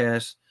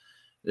podcast.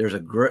 There's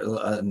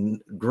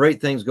great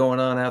things going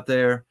on out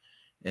there,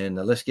 and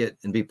let's get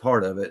and be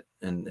part of it,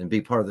 and be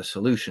part of the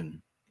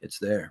solution. It's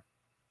there.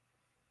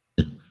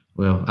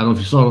 Well, I don't know if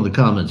you saw it in the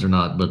comments or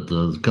not, but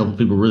a couple of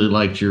people really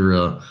liked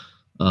your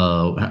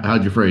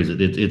how'd you phrase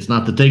it? It's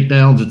not the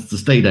takedowns, it's the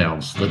stay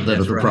downs that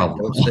are the problem.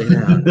 Don't stay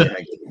down. Yeah.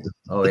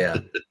 Oh yeah.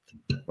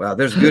 Wow,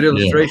 there's a good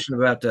illustration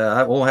about.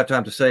 I won't have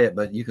time to say it,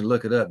 but you can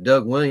look it up.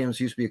 Doug Williams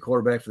used to be a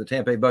quarterback for the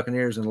Tampa Bay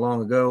Buccaneers, and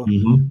long ago,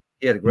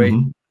 he had a great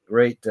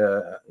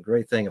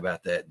thing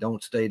about that.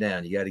 Don't stay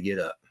down. You got to get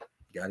up.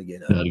 Got to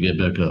get up. Got to get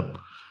back up.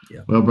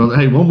 Yeah. Well, brother,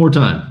 hey, one more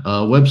time.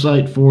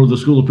 Website for the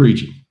School of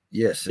Preaching.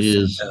 Yes,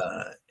 it's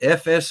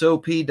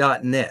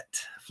fsop.net.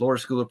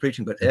 Florida School of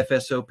Preaching, but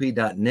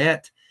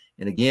fsop.net.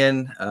 And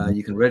again,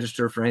 you can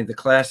register for any of the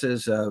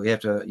classes. You have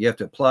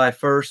to apply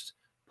first.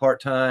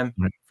 Part-time,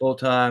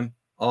 full-time,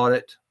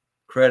 audit,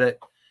 credit,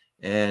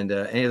 and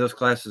any of those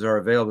classes are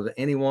available to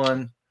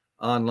anyone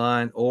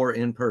online or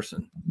in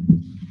person.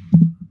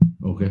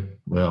 Okay.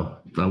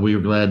 Well, we are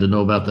glad to know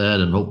about that,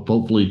 and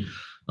hopefully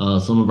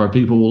some of our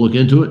people will look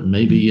into it and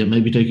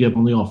maybe take you up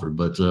on the offer.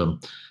 But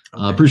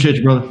I appreciate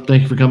you, brother.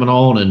 Thank you for coming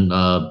on, and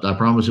I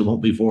promise it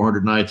won't be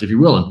 400 nights. If you're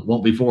willing, it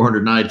won't be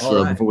 400 nights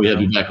before we have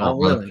you back on.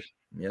 Willing.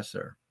 Yes,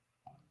 sir.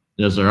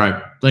 Yes, sir. All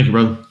right. Thank you,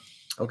 brother.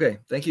 Okay.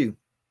 Thank you.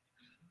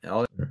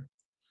 All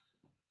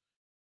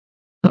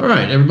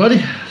right,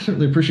 everybody.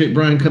 Certainly appreciate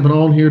Brian coming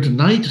on here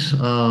tonight.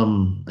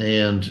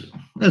 And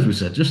as we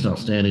said, just an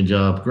outstanding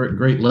job.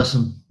 Great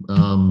lesson.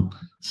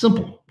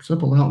 Simple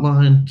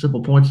outline,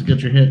 simple points to get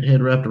your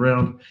head wrapped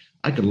around.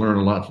 I could learn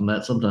a lot from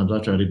that. Sometimes I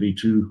try to be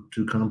too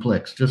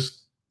complex.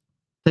 Just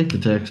take the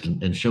text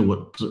and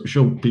show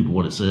people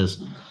what it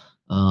says.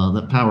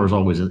 That power is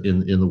always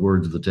in the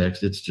words of the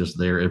text. It's just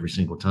there every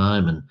single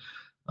time. And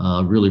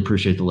really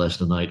appreciate the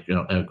lesson tonight.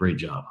 A great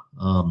job.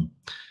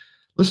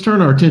 Let's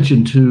turn our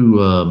attention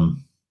to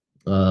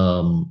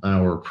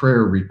our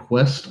prayer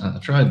request. I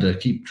tried to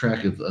keep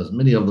track of as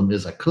many of them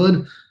as I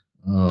could.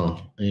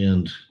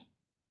 And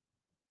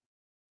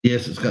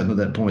yes, it's gotten to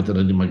that point that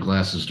I need my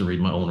glasses to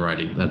read my own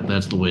writing.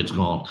 That's the way it's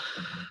gone.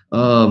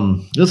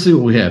 Let's see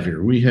what we have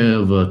here. We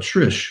have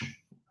Trish.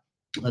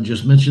 I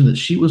just mentioned that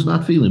she was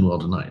not feeling well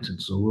tonight,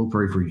 and so we'll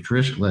pray for you,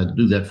 Trish. Glad to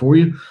do that for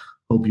you.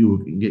 Hope you will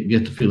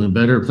get to feeling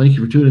better. Thank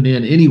you for tuning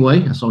in.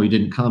 Anyway, I saw you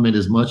didn't comment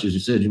as much as you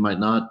said you might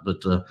not,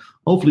 but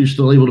hopefully you're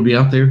still able to be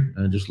out there.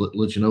 Just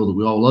let you know that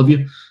we all love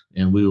you,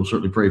 and we will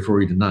certainly pray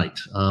for you tonight.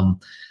 I'm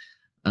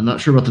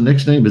not sure about the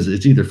next name.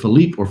 It's either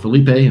Philippe or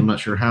Felipe. I'm not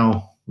sure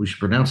how we should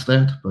pronounce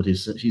that, but he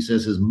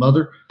says his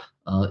mother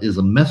is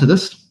a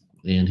Methodist,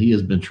 and he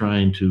has been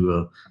trying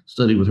to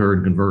study with her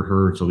and convert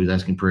her, so he's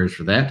asking prayers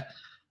for that.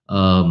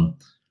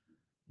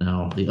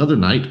 Now, the other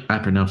night, I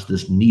pronounced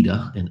this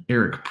Nita, and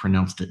Eric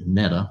pronounced it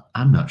Netta.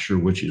 I'm not sure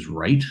which is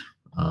right,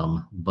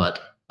 but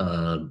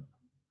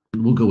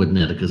we'll go with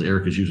Netta because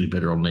Eric is usually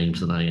better on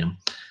names than I am.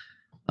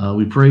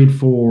 We prayed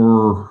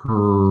for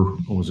her,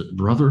 what was it,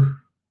 brother?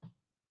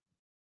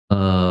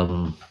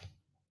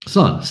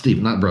 Son,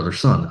 Stephen, not brother,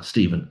 son,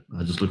 Stephen.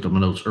 I just looked at my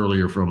notes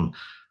earlier from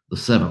the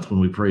 7th when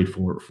we prayed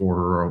for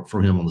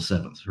him on the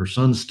 7th. Her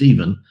son,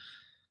 Stephen,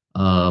 if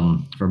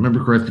I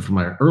remember correctly from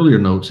my earlier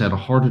notes, had a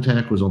heart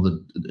attack, was on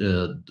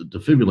the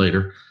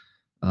defibrillator.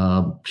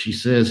 She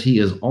says he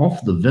is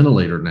off the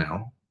ventilator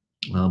now,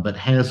 but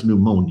has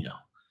pneumonia.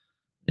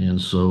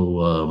 And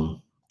so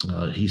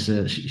she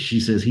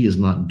says he is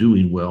not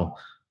doing well.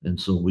 And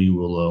so we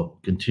will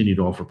continue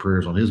to offer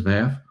prayers on his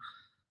behalf.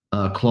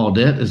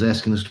 Claudette is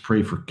asking us to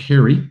pray for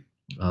Carrie,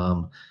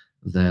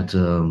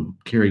 that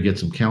Carrie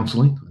gets some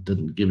counseling. I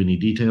didn't give any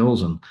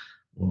details, and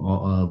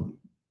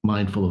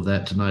mindful of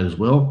that tonight as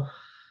well.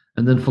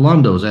 And then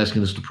Philando is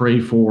asking us to pray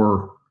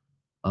for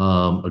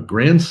a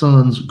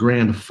grandson's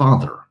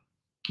grandfather.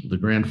 The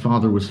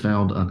grandfather was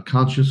found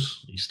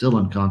unconscious. He's still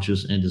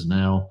unconscious and is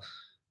now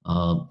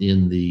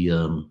in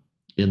the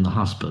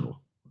hospital.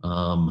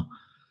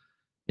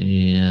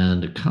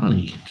 And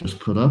Connie just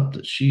put up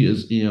that she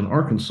is in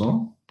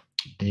Arkansas,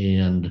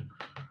 and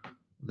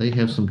they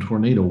have some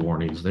tornado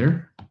warnings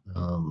there.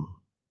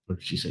 But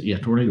she said, yeah,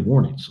 tornado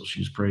warnings. So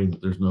she's praying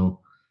that there's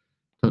no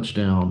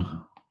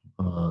touchdown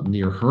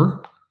near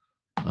her.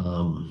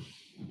 And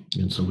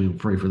so we will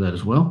pray for that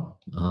as well.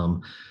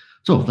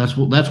 So that's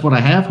what I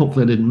have.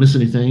 Hopefully I didn't miss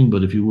anything,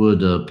 but if you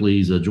would,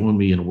 please join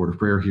me in a word of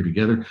prayer here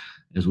together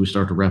as we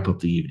start to wrap up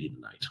the evening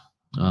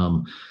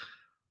tonight.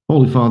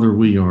 Holy Father,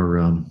 we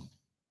are,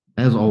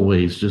 as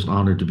always, just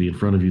honored to be in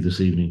front of you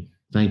this evening.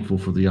 Thankful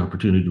for the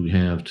opportunity we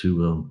have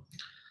to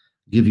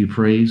give you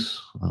praise,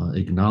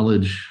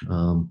 acknowledge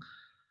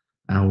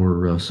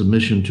our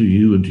submission to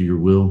you and to your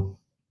will.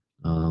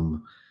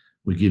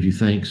 We give you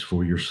thanks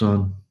for your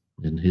Son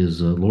and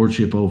his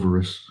lordship over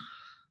us,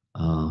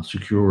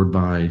 secured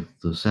by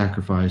the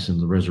sacrifice and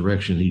the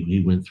resurrection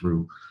he went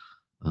through.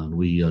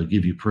 We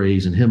give you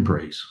praise and him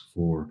praise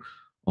for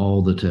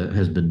all that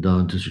has been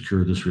done to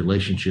secure this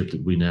relationship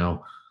that we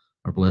now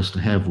are blessed to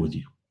have with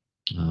you.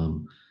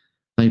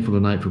 Thankful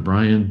tonight for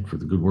Brian, for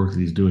the good work that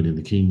he's doing in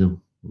the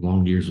kingdom,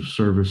 long years of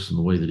service, and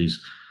the way that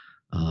he's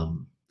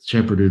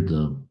shepherded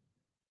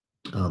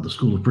the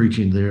school of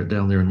preaching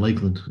down there in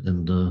Lakeland.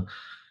 And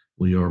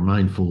we are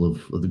mindful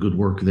of the good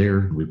work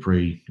there. We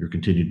pray your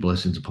continued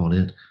blessings upon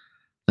it.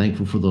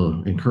 Thankful for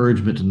the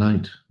encouragement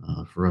tonight,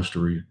 for us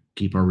to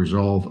keep our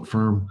resolve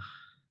firm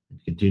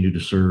and continue to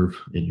serve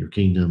in your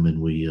kingdom. And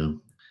we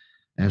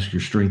ask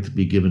your strength to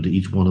be given to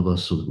each one of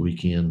us so that we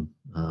can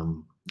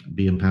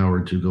be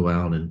empowered to go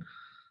out and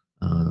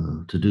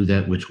to do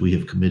that which we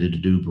have committed to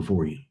do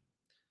before you.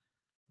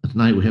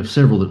 Tonight we have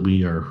several that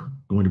we are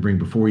going to bring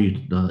before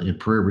you in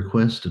prayer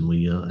request, and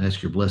we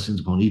ask your blessings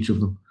upon each of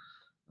them.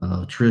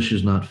 Trish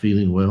is not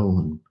feeling well,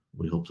 and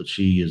we hope that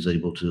she is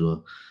able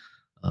to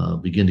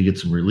begin to get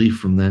some relief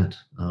from that.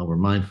 We're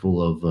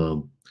mindful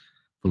of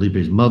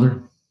Felipe's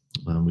mother.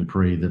 We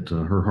pray that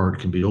her heart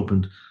can be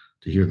opened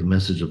to hear the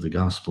message of the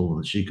gospel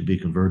and that she could be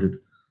converted.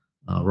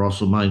 We're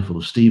also mindful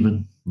of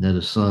Stephen,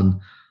 Netta's son.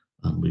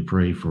 We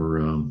pray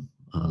for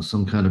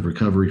some kind of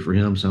recovery for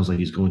him. Sounds like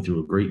he's going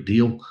through a great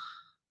deal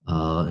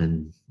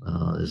and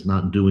is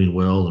not doing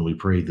well. And we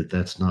pray that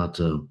that's not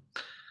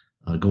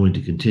going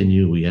to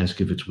continue. We ask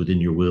if it's within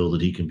your will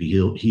that he can be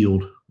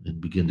healed and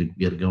begin to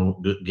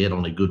get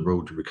on a good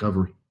road to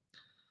recovery.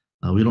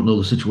 We don't know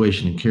the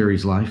situation in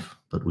Carrie's life,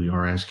 but we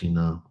are asking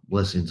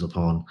blessings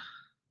upon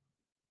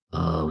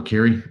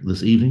Carrie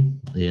this evening,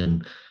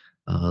 and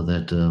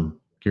that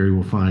Carrie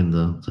will find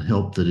the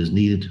help that is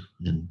needed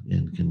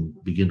and can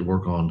begin to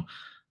work on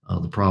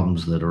the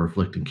problems that are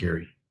afflicting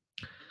Carrie.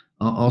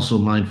 Also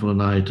mindful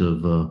tonight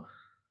of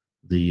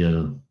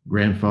the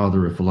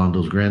grandfather of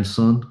Philando's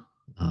grandson.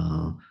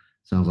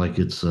 Sounds like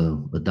it's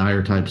a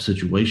dire type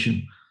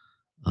situation.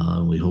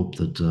 We hope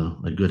that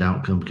a good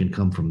outcome can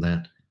come from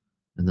that.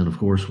 And then, of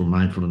course, we're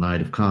mindful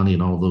tonight of Connie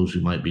and all those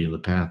who might be in the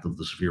path of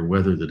the severe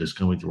weather that is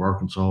coming through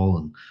Arkansas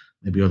and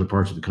maybe other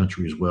parts of the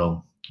country as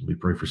well. We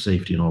pray for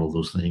safety and all of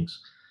those things.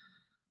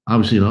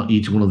 Obviously, in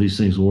each one of these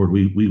things, Lord,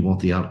 we want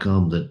the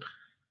outcome that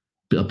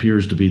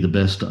appears to be the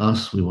best to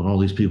us. We want all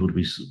these people to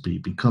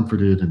be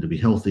comforted and to be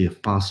healthy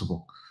if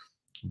possible.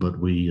 But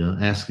we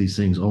ask these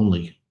things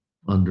only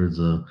under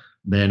the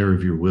banner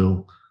of your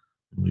will.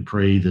 And we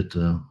pray that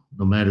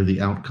no matter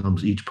the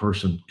outcomes, each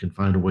person can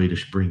find a way to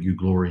bring you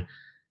glory,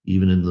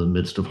 even in the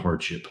midst of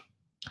hardship.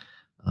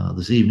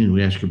 This evening,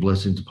 we ask your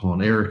blessings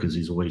upon Eric as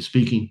he's away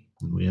speaking,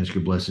 and we ask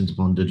your blessings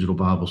upon Digital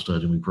Bible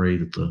Study. And we pray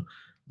that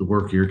the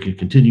work here can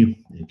continue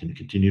and can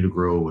continue to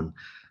grow and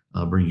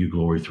bring you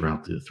glory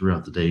throughout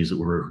the days that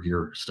we're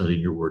here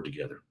studying your word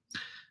together.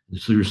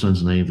 It's through your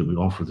son's name that we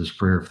offer this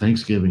prayer of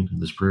thanksgiving and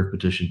this prayer of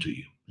petition to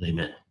you.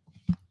 Amen.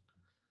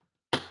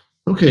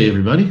 Okay,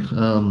 everybody.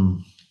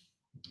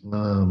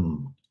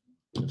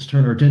 Let's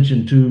turn our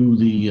attention to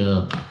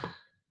the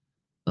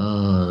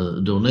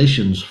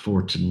donations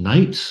for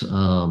tonight.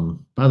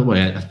 By the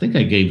way, I think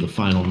I gave the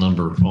final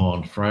number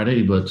on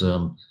Friday, but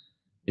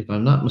if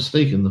I'm not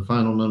mistaken, the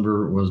final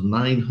number was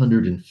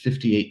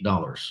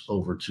 $958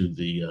 over to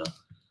the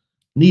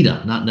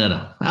Nita, not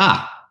Netta.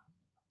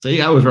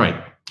 See, I was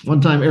right. One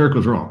time Eric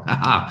was wrong.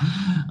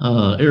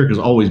 Eric is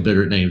always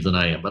better at names than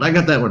I am, but I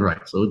got that one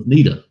right. So it's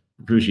Nita.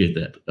 Appreciate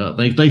that.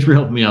 Thanks for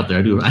helping me out there.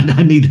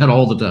 I need that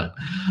all the time.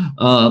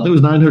 It was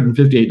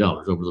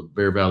 $958 over the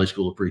Bear Valley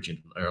School of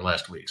Preaching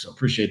last week. So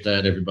appreciate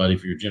that, everybody,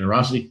 for your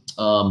generosity.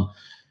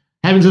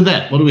 Having said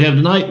that, what do we have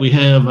tonight?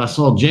 I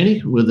saw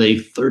Jenny with a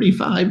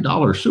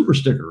 $35 super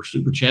sticker, or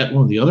super chat,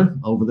 one or the other,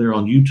 over there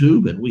on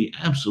YouTube, and we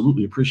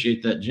absolutely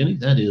appreciate that, Jenny.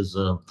 That is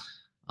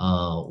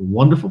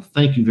wonderful.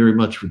 Thank you very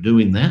much for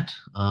doing that.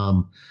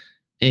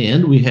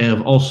 And we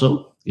have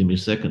also, give me a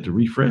second to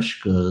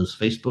refresh because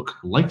Facebook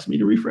likes me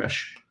to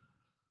refresh.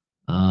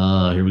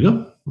 Here we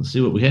go. Let's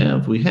see what we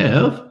have. We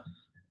have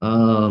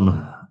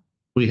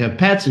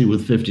Patsy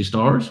with 50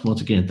 stars. Once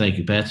again, thank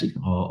you, Patsy.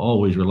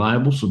 Always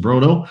reliable.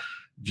 Sobrono,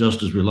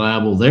 just as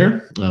reliable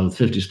there with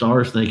 50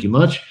 stars. Thank you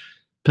much.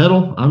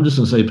 Pedal, I'm just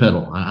going to say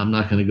Pedal. I'm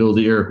not going to go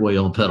the Eric way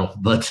on Pedal,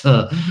 but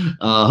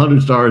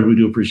 100 stars, we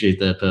do appreciate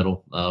that,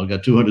 Pedal. We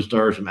got 200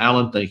 stars from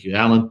Alan. Thank you,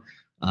 Alan.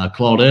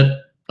 Claudette,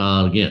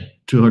 again,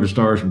 200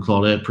 stars from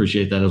Claudette.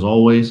 Appreciate that as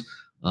always.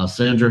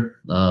 Sandra,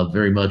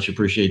 very much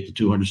appreciate the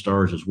 200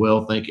 stars as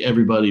well. Thank you,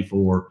 everybody,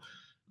 for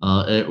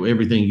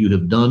everything you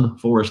have done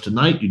for us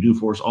tonight. You do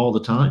for us all the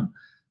time.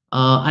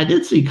 I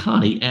did see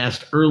Connie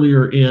asked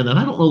earlier and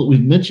I don't know that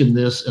we've mentioned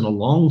this in a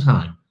long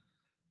time.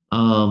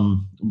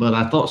 But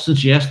I thought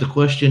since you asked the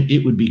question,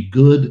 it would be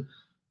good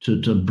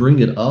to bring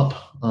it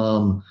up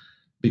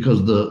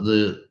because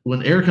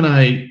when Eric and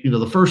I,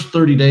 the first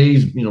 30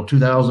 days,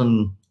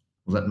 2000,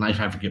 was that knife?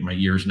 I forget my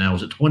years now.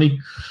 Was it 20?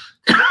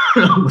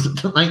 Was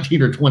it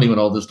 19 or 20 when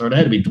all this started? It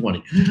had to be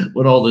 20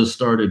 when all this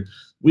started.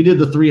 We did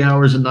the 3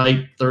 hours a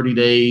night, 30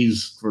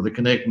 days for the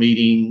Connect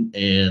meeting,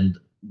 and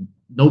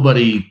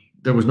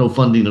there was no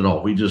funding at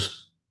all. We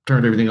just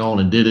turned everything on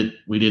and did it.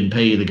 We didn't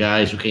pay the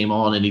guys who came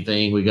on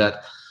anything. We got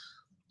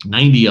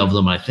 90 of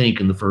them, I think,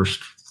 in the first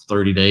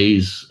 30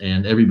 days,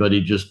 and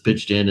everybody just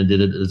pitched in and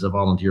did it as a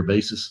volunteer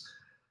basis.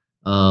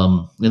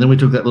 And then we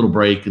took that little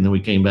break, and then we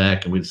came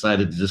back, and we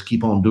decided to just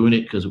keep on doing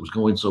it because it was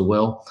going so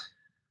well.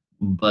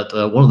 But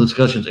one of the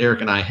discussions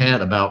Eric and I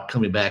had about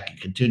coming back and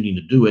continuing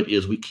to do it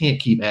is we can't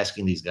keep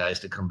asking these guys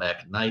to come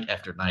back night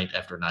after night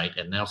after night.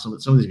 And now some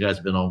of these guys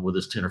have been on with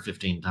us 10 or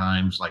 15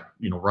 times, like,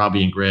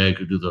 Robbie and Greg,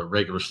 who do the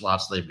regular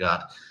slots they've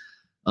got.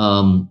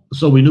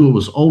 So we knew it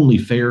was only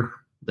fair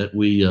that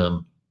we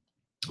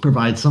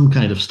provide some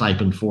kind of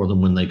stipend for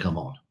them when they come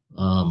on.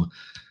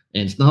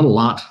 And it's not a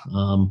lot.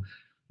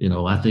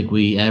 I think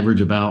we average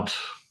about,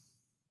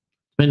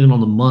 depending on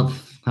the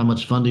month, how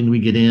much funding we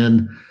get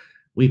in,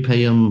 we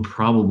pay them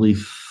probably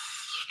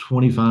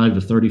 $25 to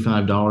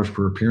 $35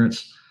 per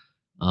appearance.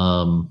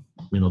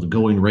 The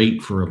going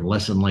rate for a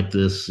lesson like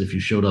this, if you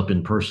showed up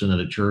in person at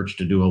a church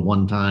to do a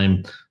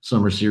one-time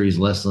summer series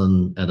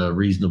lesson at a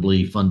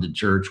reasonably funded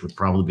church, would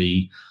probably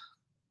be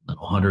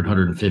 100,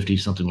 150,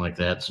 something like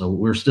that. So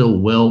we're still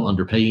well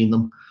underpaying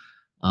them.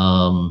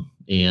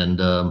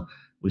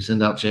 We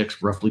send out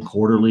checks roughly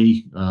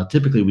quarterly.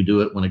 Typically we do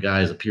it when a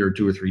guy has appeared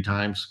 2 or 3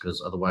 times,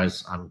 because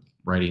otherwise I'm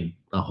writing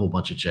a whole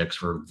bunch of checks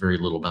for very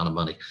little amount of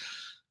money.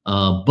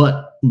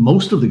 But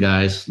most of the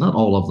guys, not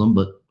all of them,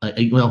 but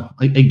a good,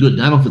 I don't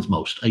know if it's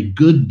most, a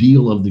good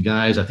deal of the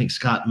guys, I think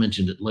Scott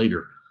mentioned it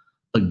later,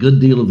 a good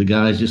deal of the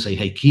guys just say,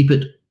 hey, keep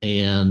it.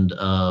 And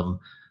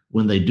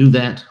when they do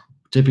that,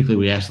 typically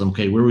we ask them,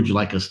 okay, where would you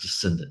like us to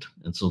send it?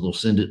 And so they'll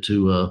send it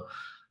to,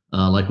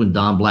 like when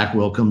Don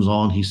Blackwell comes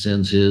on, he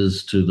sends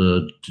his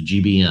to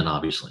GBN,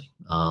 obviously.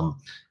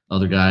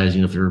 Other guys,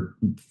 if they're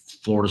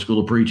Florida School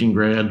of Preaching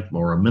grad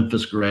or a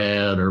Memphis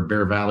grad or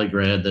Bear Valley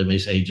grad, they may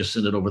say, hey, just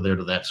send it over there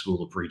to that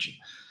School of Preaching.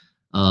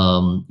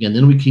 And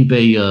then we keep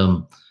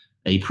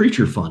a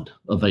preacher fund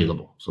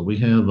available. So we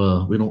have,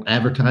 we don't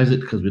advertise it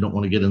because we don't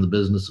want to get in the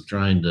business of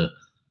trying to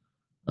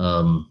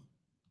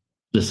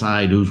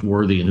decide who's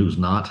worthy and who's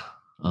not.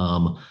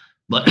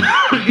 But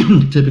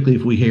typically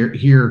if we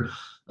hear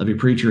of a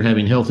preacher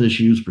having health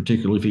issues,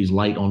 particularly if he's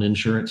light on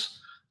insurance,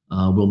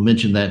 we'll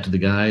mention that to the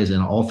guys,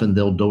 and often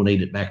they'll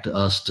donate it back to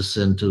us to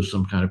send to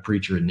some kind of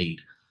preacher in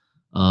need.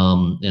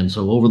 And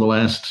so over the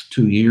last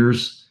 2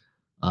 years,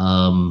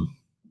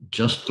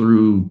 just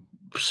through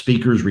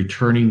speakers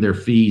returning their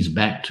fees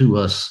back to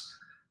us,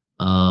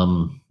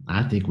 I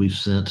I think we've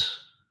sent,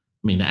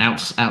 I mean,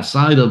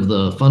 outside of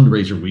the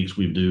fundraiser weeks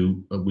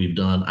we've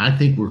done, I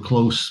think we're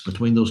close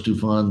between those two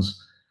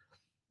funds.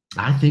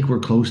 I think we're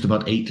close to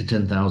about $8,000 to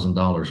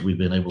 $10,000 we've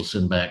been able to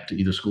send back to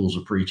either schools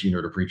of preaching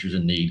or to preachers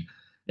in need.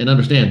 And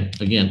understand,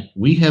 again,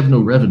 we have no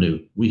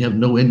revenue. We have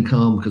no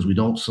income because we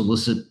don't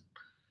solicit.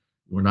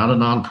 We're not a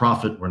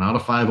nonprofit. We're not a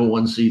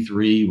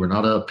 501c3. We're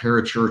not a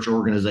parachurch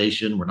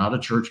organization. We're not a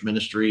church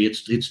ministry.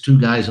 It's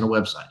two guys and a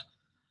website.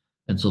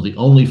 And so the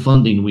only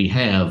funding we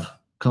have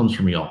comes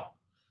from y'all.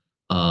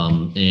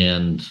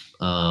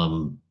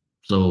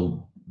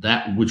 So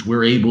that which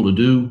we're able to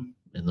do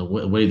and the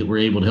way that we're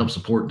able to help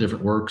support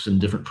different works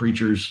and different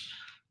preachers,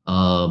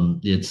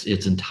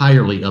 it's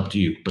entirely up to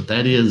you. But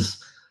that is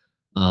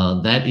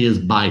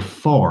by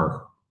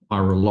far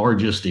our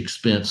largest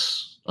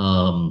expense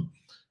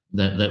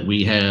that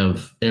we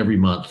have every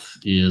month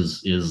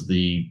is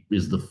the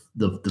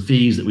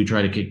fees that we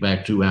try to kick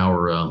back to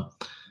our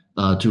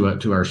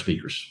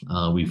speakers.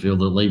 We feel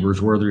the labor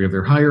is worthy of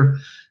their hire,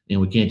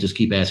 and we can't just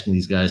keep asking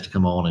these guys to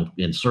come on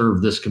and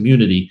serve this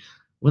community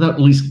without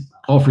at least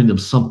offering them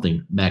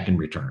something back in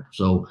return.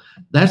 So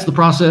that's the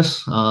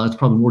process. It's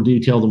probably more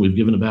detail than we've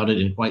given about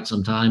it in quite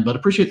some time, but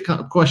appreciate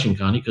the question,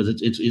 Connie, because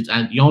it's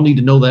y'all need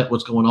to know that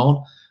what's going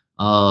on.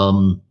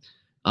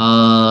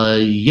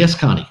 Yes,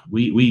 Connie,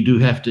 we do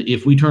have to,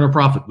 if we turn a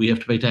profit, we have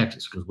to pay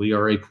taxes because we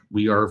are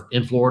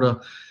in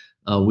Florida.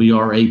 We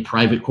are a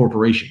private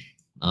corporation.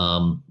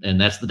 And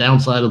that's the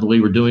downside of the way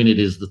we're doing it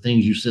is the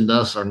things you send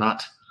us they're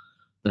not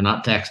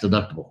tax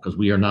deductible because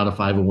we are not a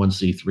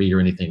 501c3 or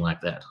anything like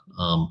that.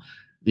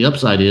 The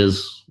upside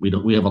is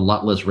we have a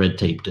lot less red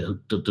tape to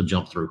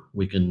jump through.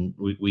 We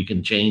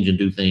can change and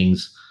do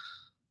things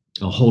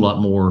a whole lot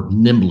more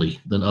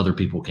nimbly than other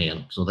people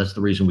can. So that's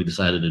the reason we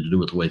decided to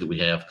do it the way that we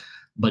have.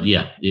 But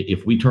yeah,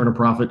 if we turn a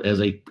profit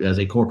as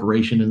a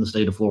corporation in the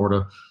state of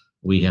Florida,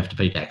 we have to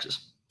pay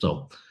taxes.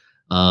 So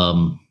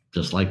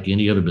just like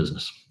any other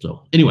business.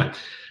 So anyway,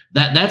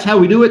 that's how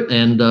we do it,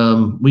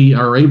 and we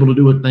are able to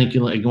do it. Thank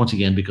you once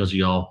again because of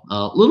y'all.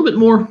 A little bit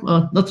more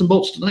nuts and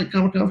bolts tonight,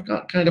 kind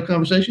of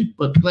conversation,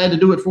 but glad to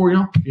do it for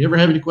y'all. If you ever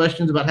have any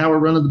questions about how we're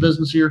running the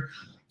business here,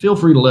 feel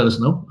free to let us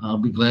know. I'll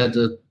be glad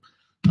to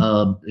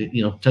tell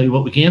you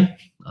what we can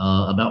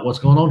about what's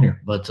going on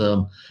here. But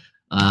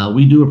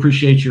we do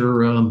appreciate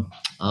your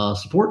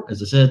support,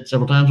 as I said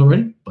several times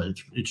already, but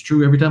it's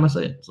true every time I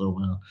say it. So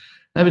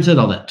having said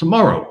all that,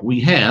 tomorrow we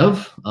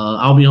have,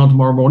 I'll be on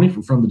tomorrow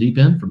morning from the deep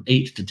end from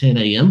 8 to 10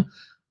 a.m.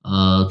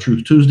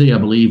 Truth Tuesday, I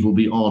believe, will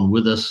be on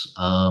with us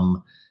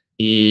at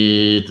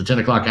the 10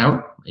 o'clock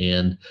hour.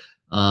 And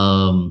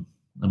I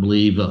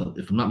believe,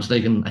 if I'm not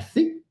mistaken, I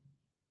think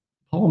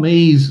Paul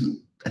Mays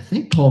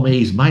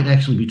might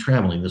actually be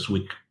traveling this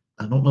week.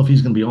 I don't know if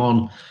he's going to be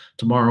on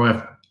tomorrow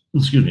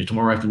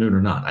afternoon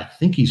or not. I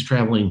think he's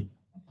traveling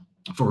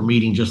for a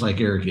meeting just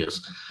like Eric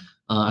is.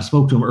 I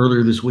spoke to him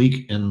earlier this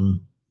week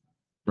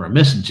or I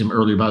messaged him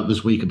earlier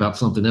this week about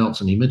something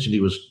else, and he mentioned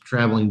he was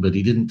traveling, but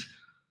I didn't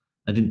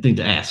think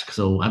to ask.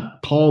 So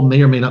Paul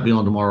may or may not be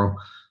on tomorrow,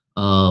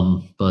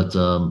 but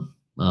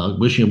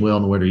wish him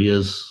well where he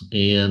is.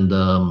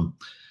 And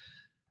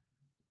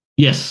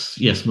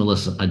yes,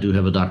 Melissa, I do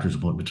have a doctor's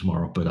appointment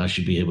tomorrow, but I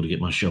should be able to get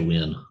my show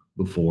in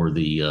before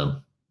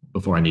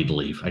I need to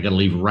leave. I got to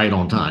leave right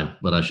on time,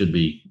 but I should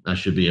be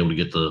able to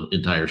get the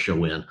entire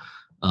show in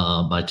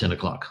by 10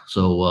 o'clock.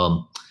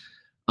 So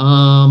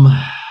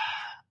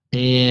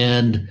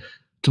and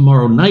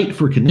tomorrow night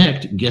for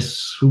Connect,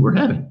 guess who we're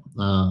having?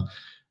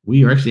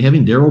 We are actually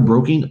having Daryl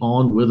Broking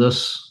on with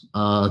us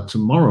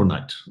tomorrow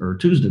night or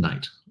Tuesday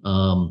night.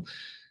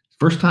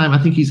 First time, I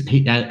think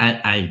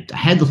I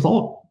had the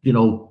thought,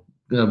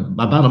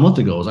 about a month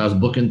ago as I was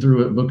booking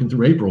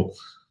through April.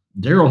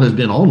 Daryl has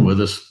been on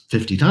with us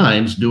 50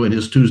 times doing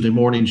his Tuesday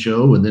morning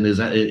show, and then is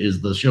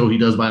the show he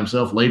does by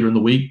himself later in the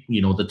week,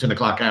 the 10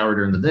 o'clock hour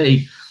during the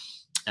day.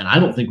 And I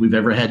don't think we've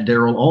ever had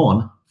Daryl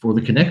on for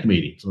the Connect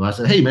meeting. So I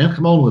said, hey man,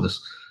 come on with us.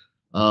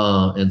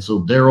 And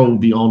so Daryl will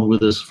be on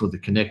with us for the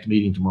Connect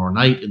meeting tomorrow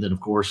night. And then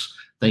of course,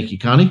 thank you,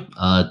 Connie.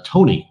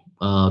 Tony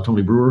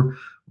Brewer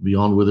will be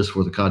on with us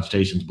for the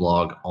Cogitations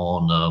blog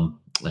on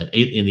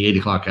in the 8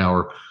 o'clock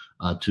hour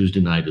Tuesday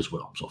night as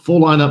well. So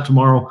full lineup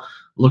tomorrow.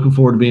 Looking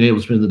forward to being able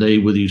to spend the day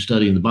with you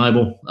studying the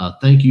Bible.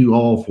 Thank you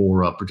all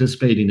for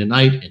participating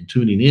tonight and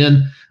tuning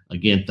in.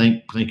 Again,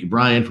 thank you,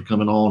 Brian, for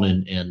coming on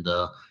and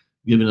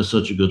giving us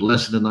such a good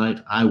lesson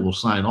tonight. I will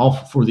sign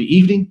off for the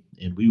evening,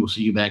 and we will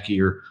see you back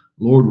here,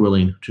 Lord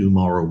willing,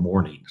 tomorrow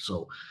morning.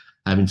 So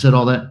having said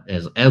all that,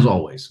 as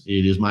always,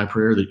 it is my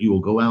prayer that you will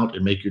go out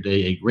and make your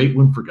day a great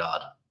one for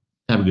God.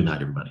 Have a good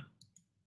night, everybody.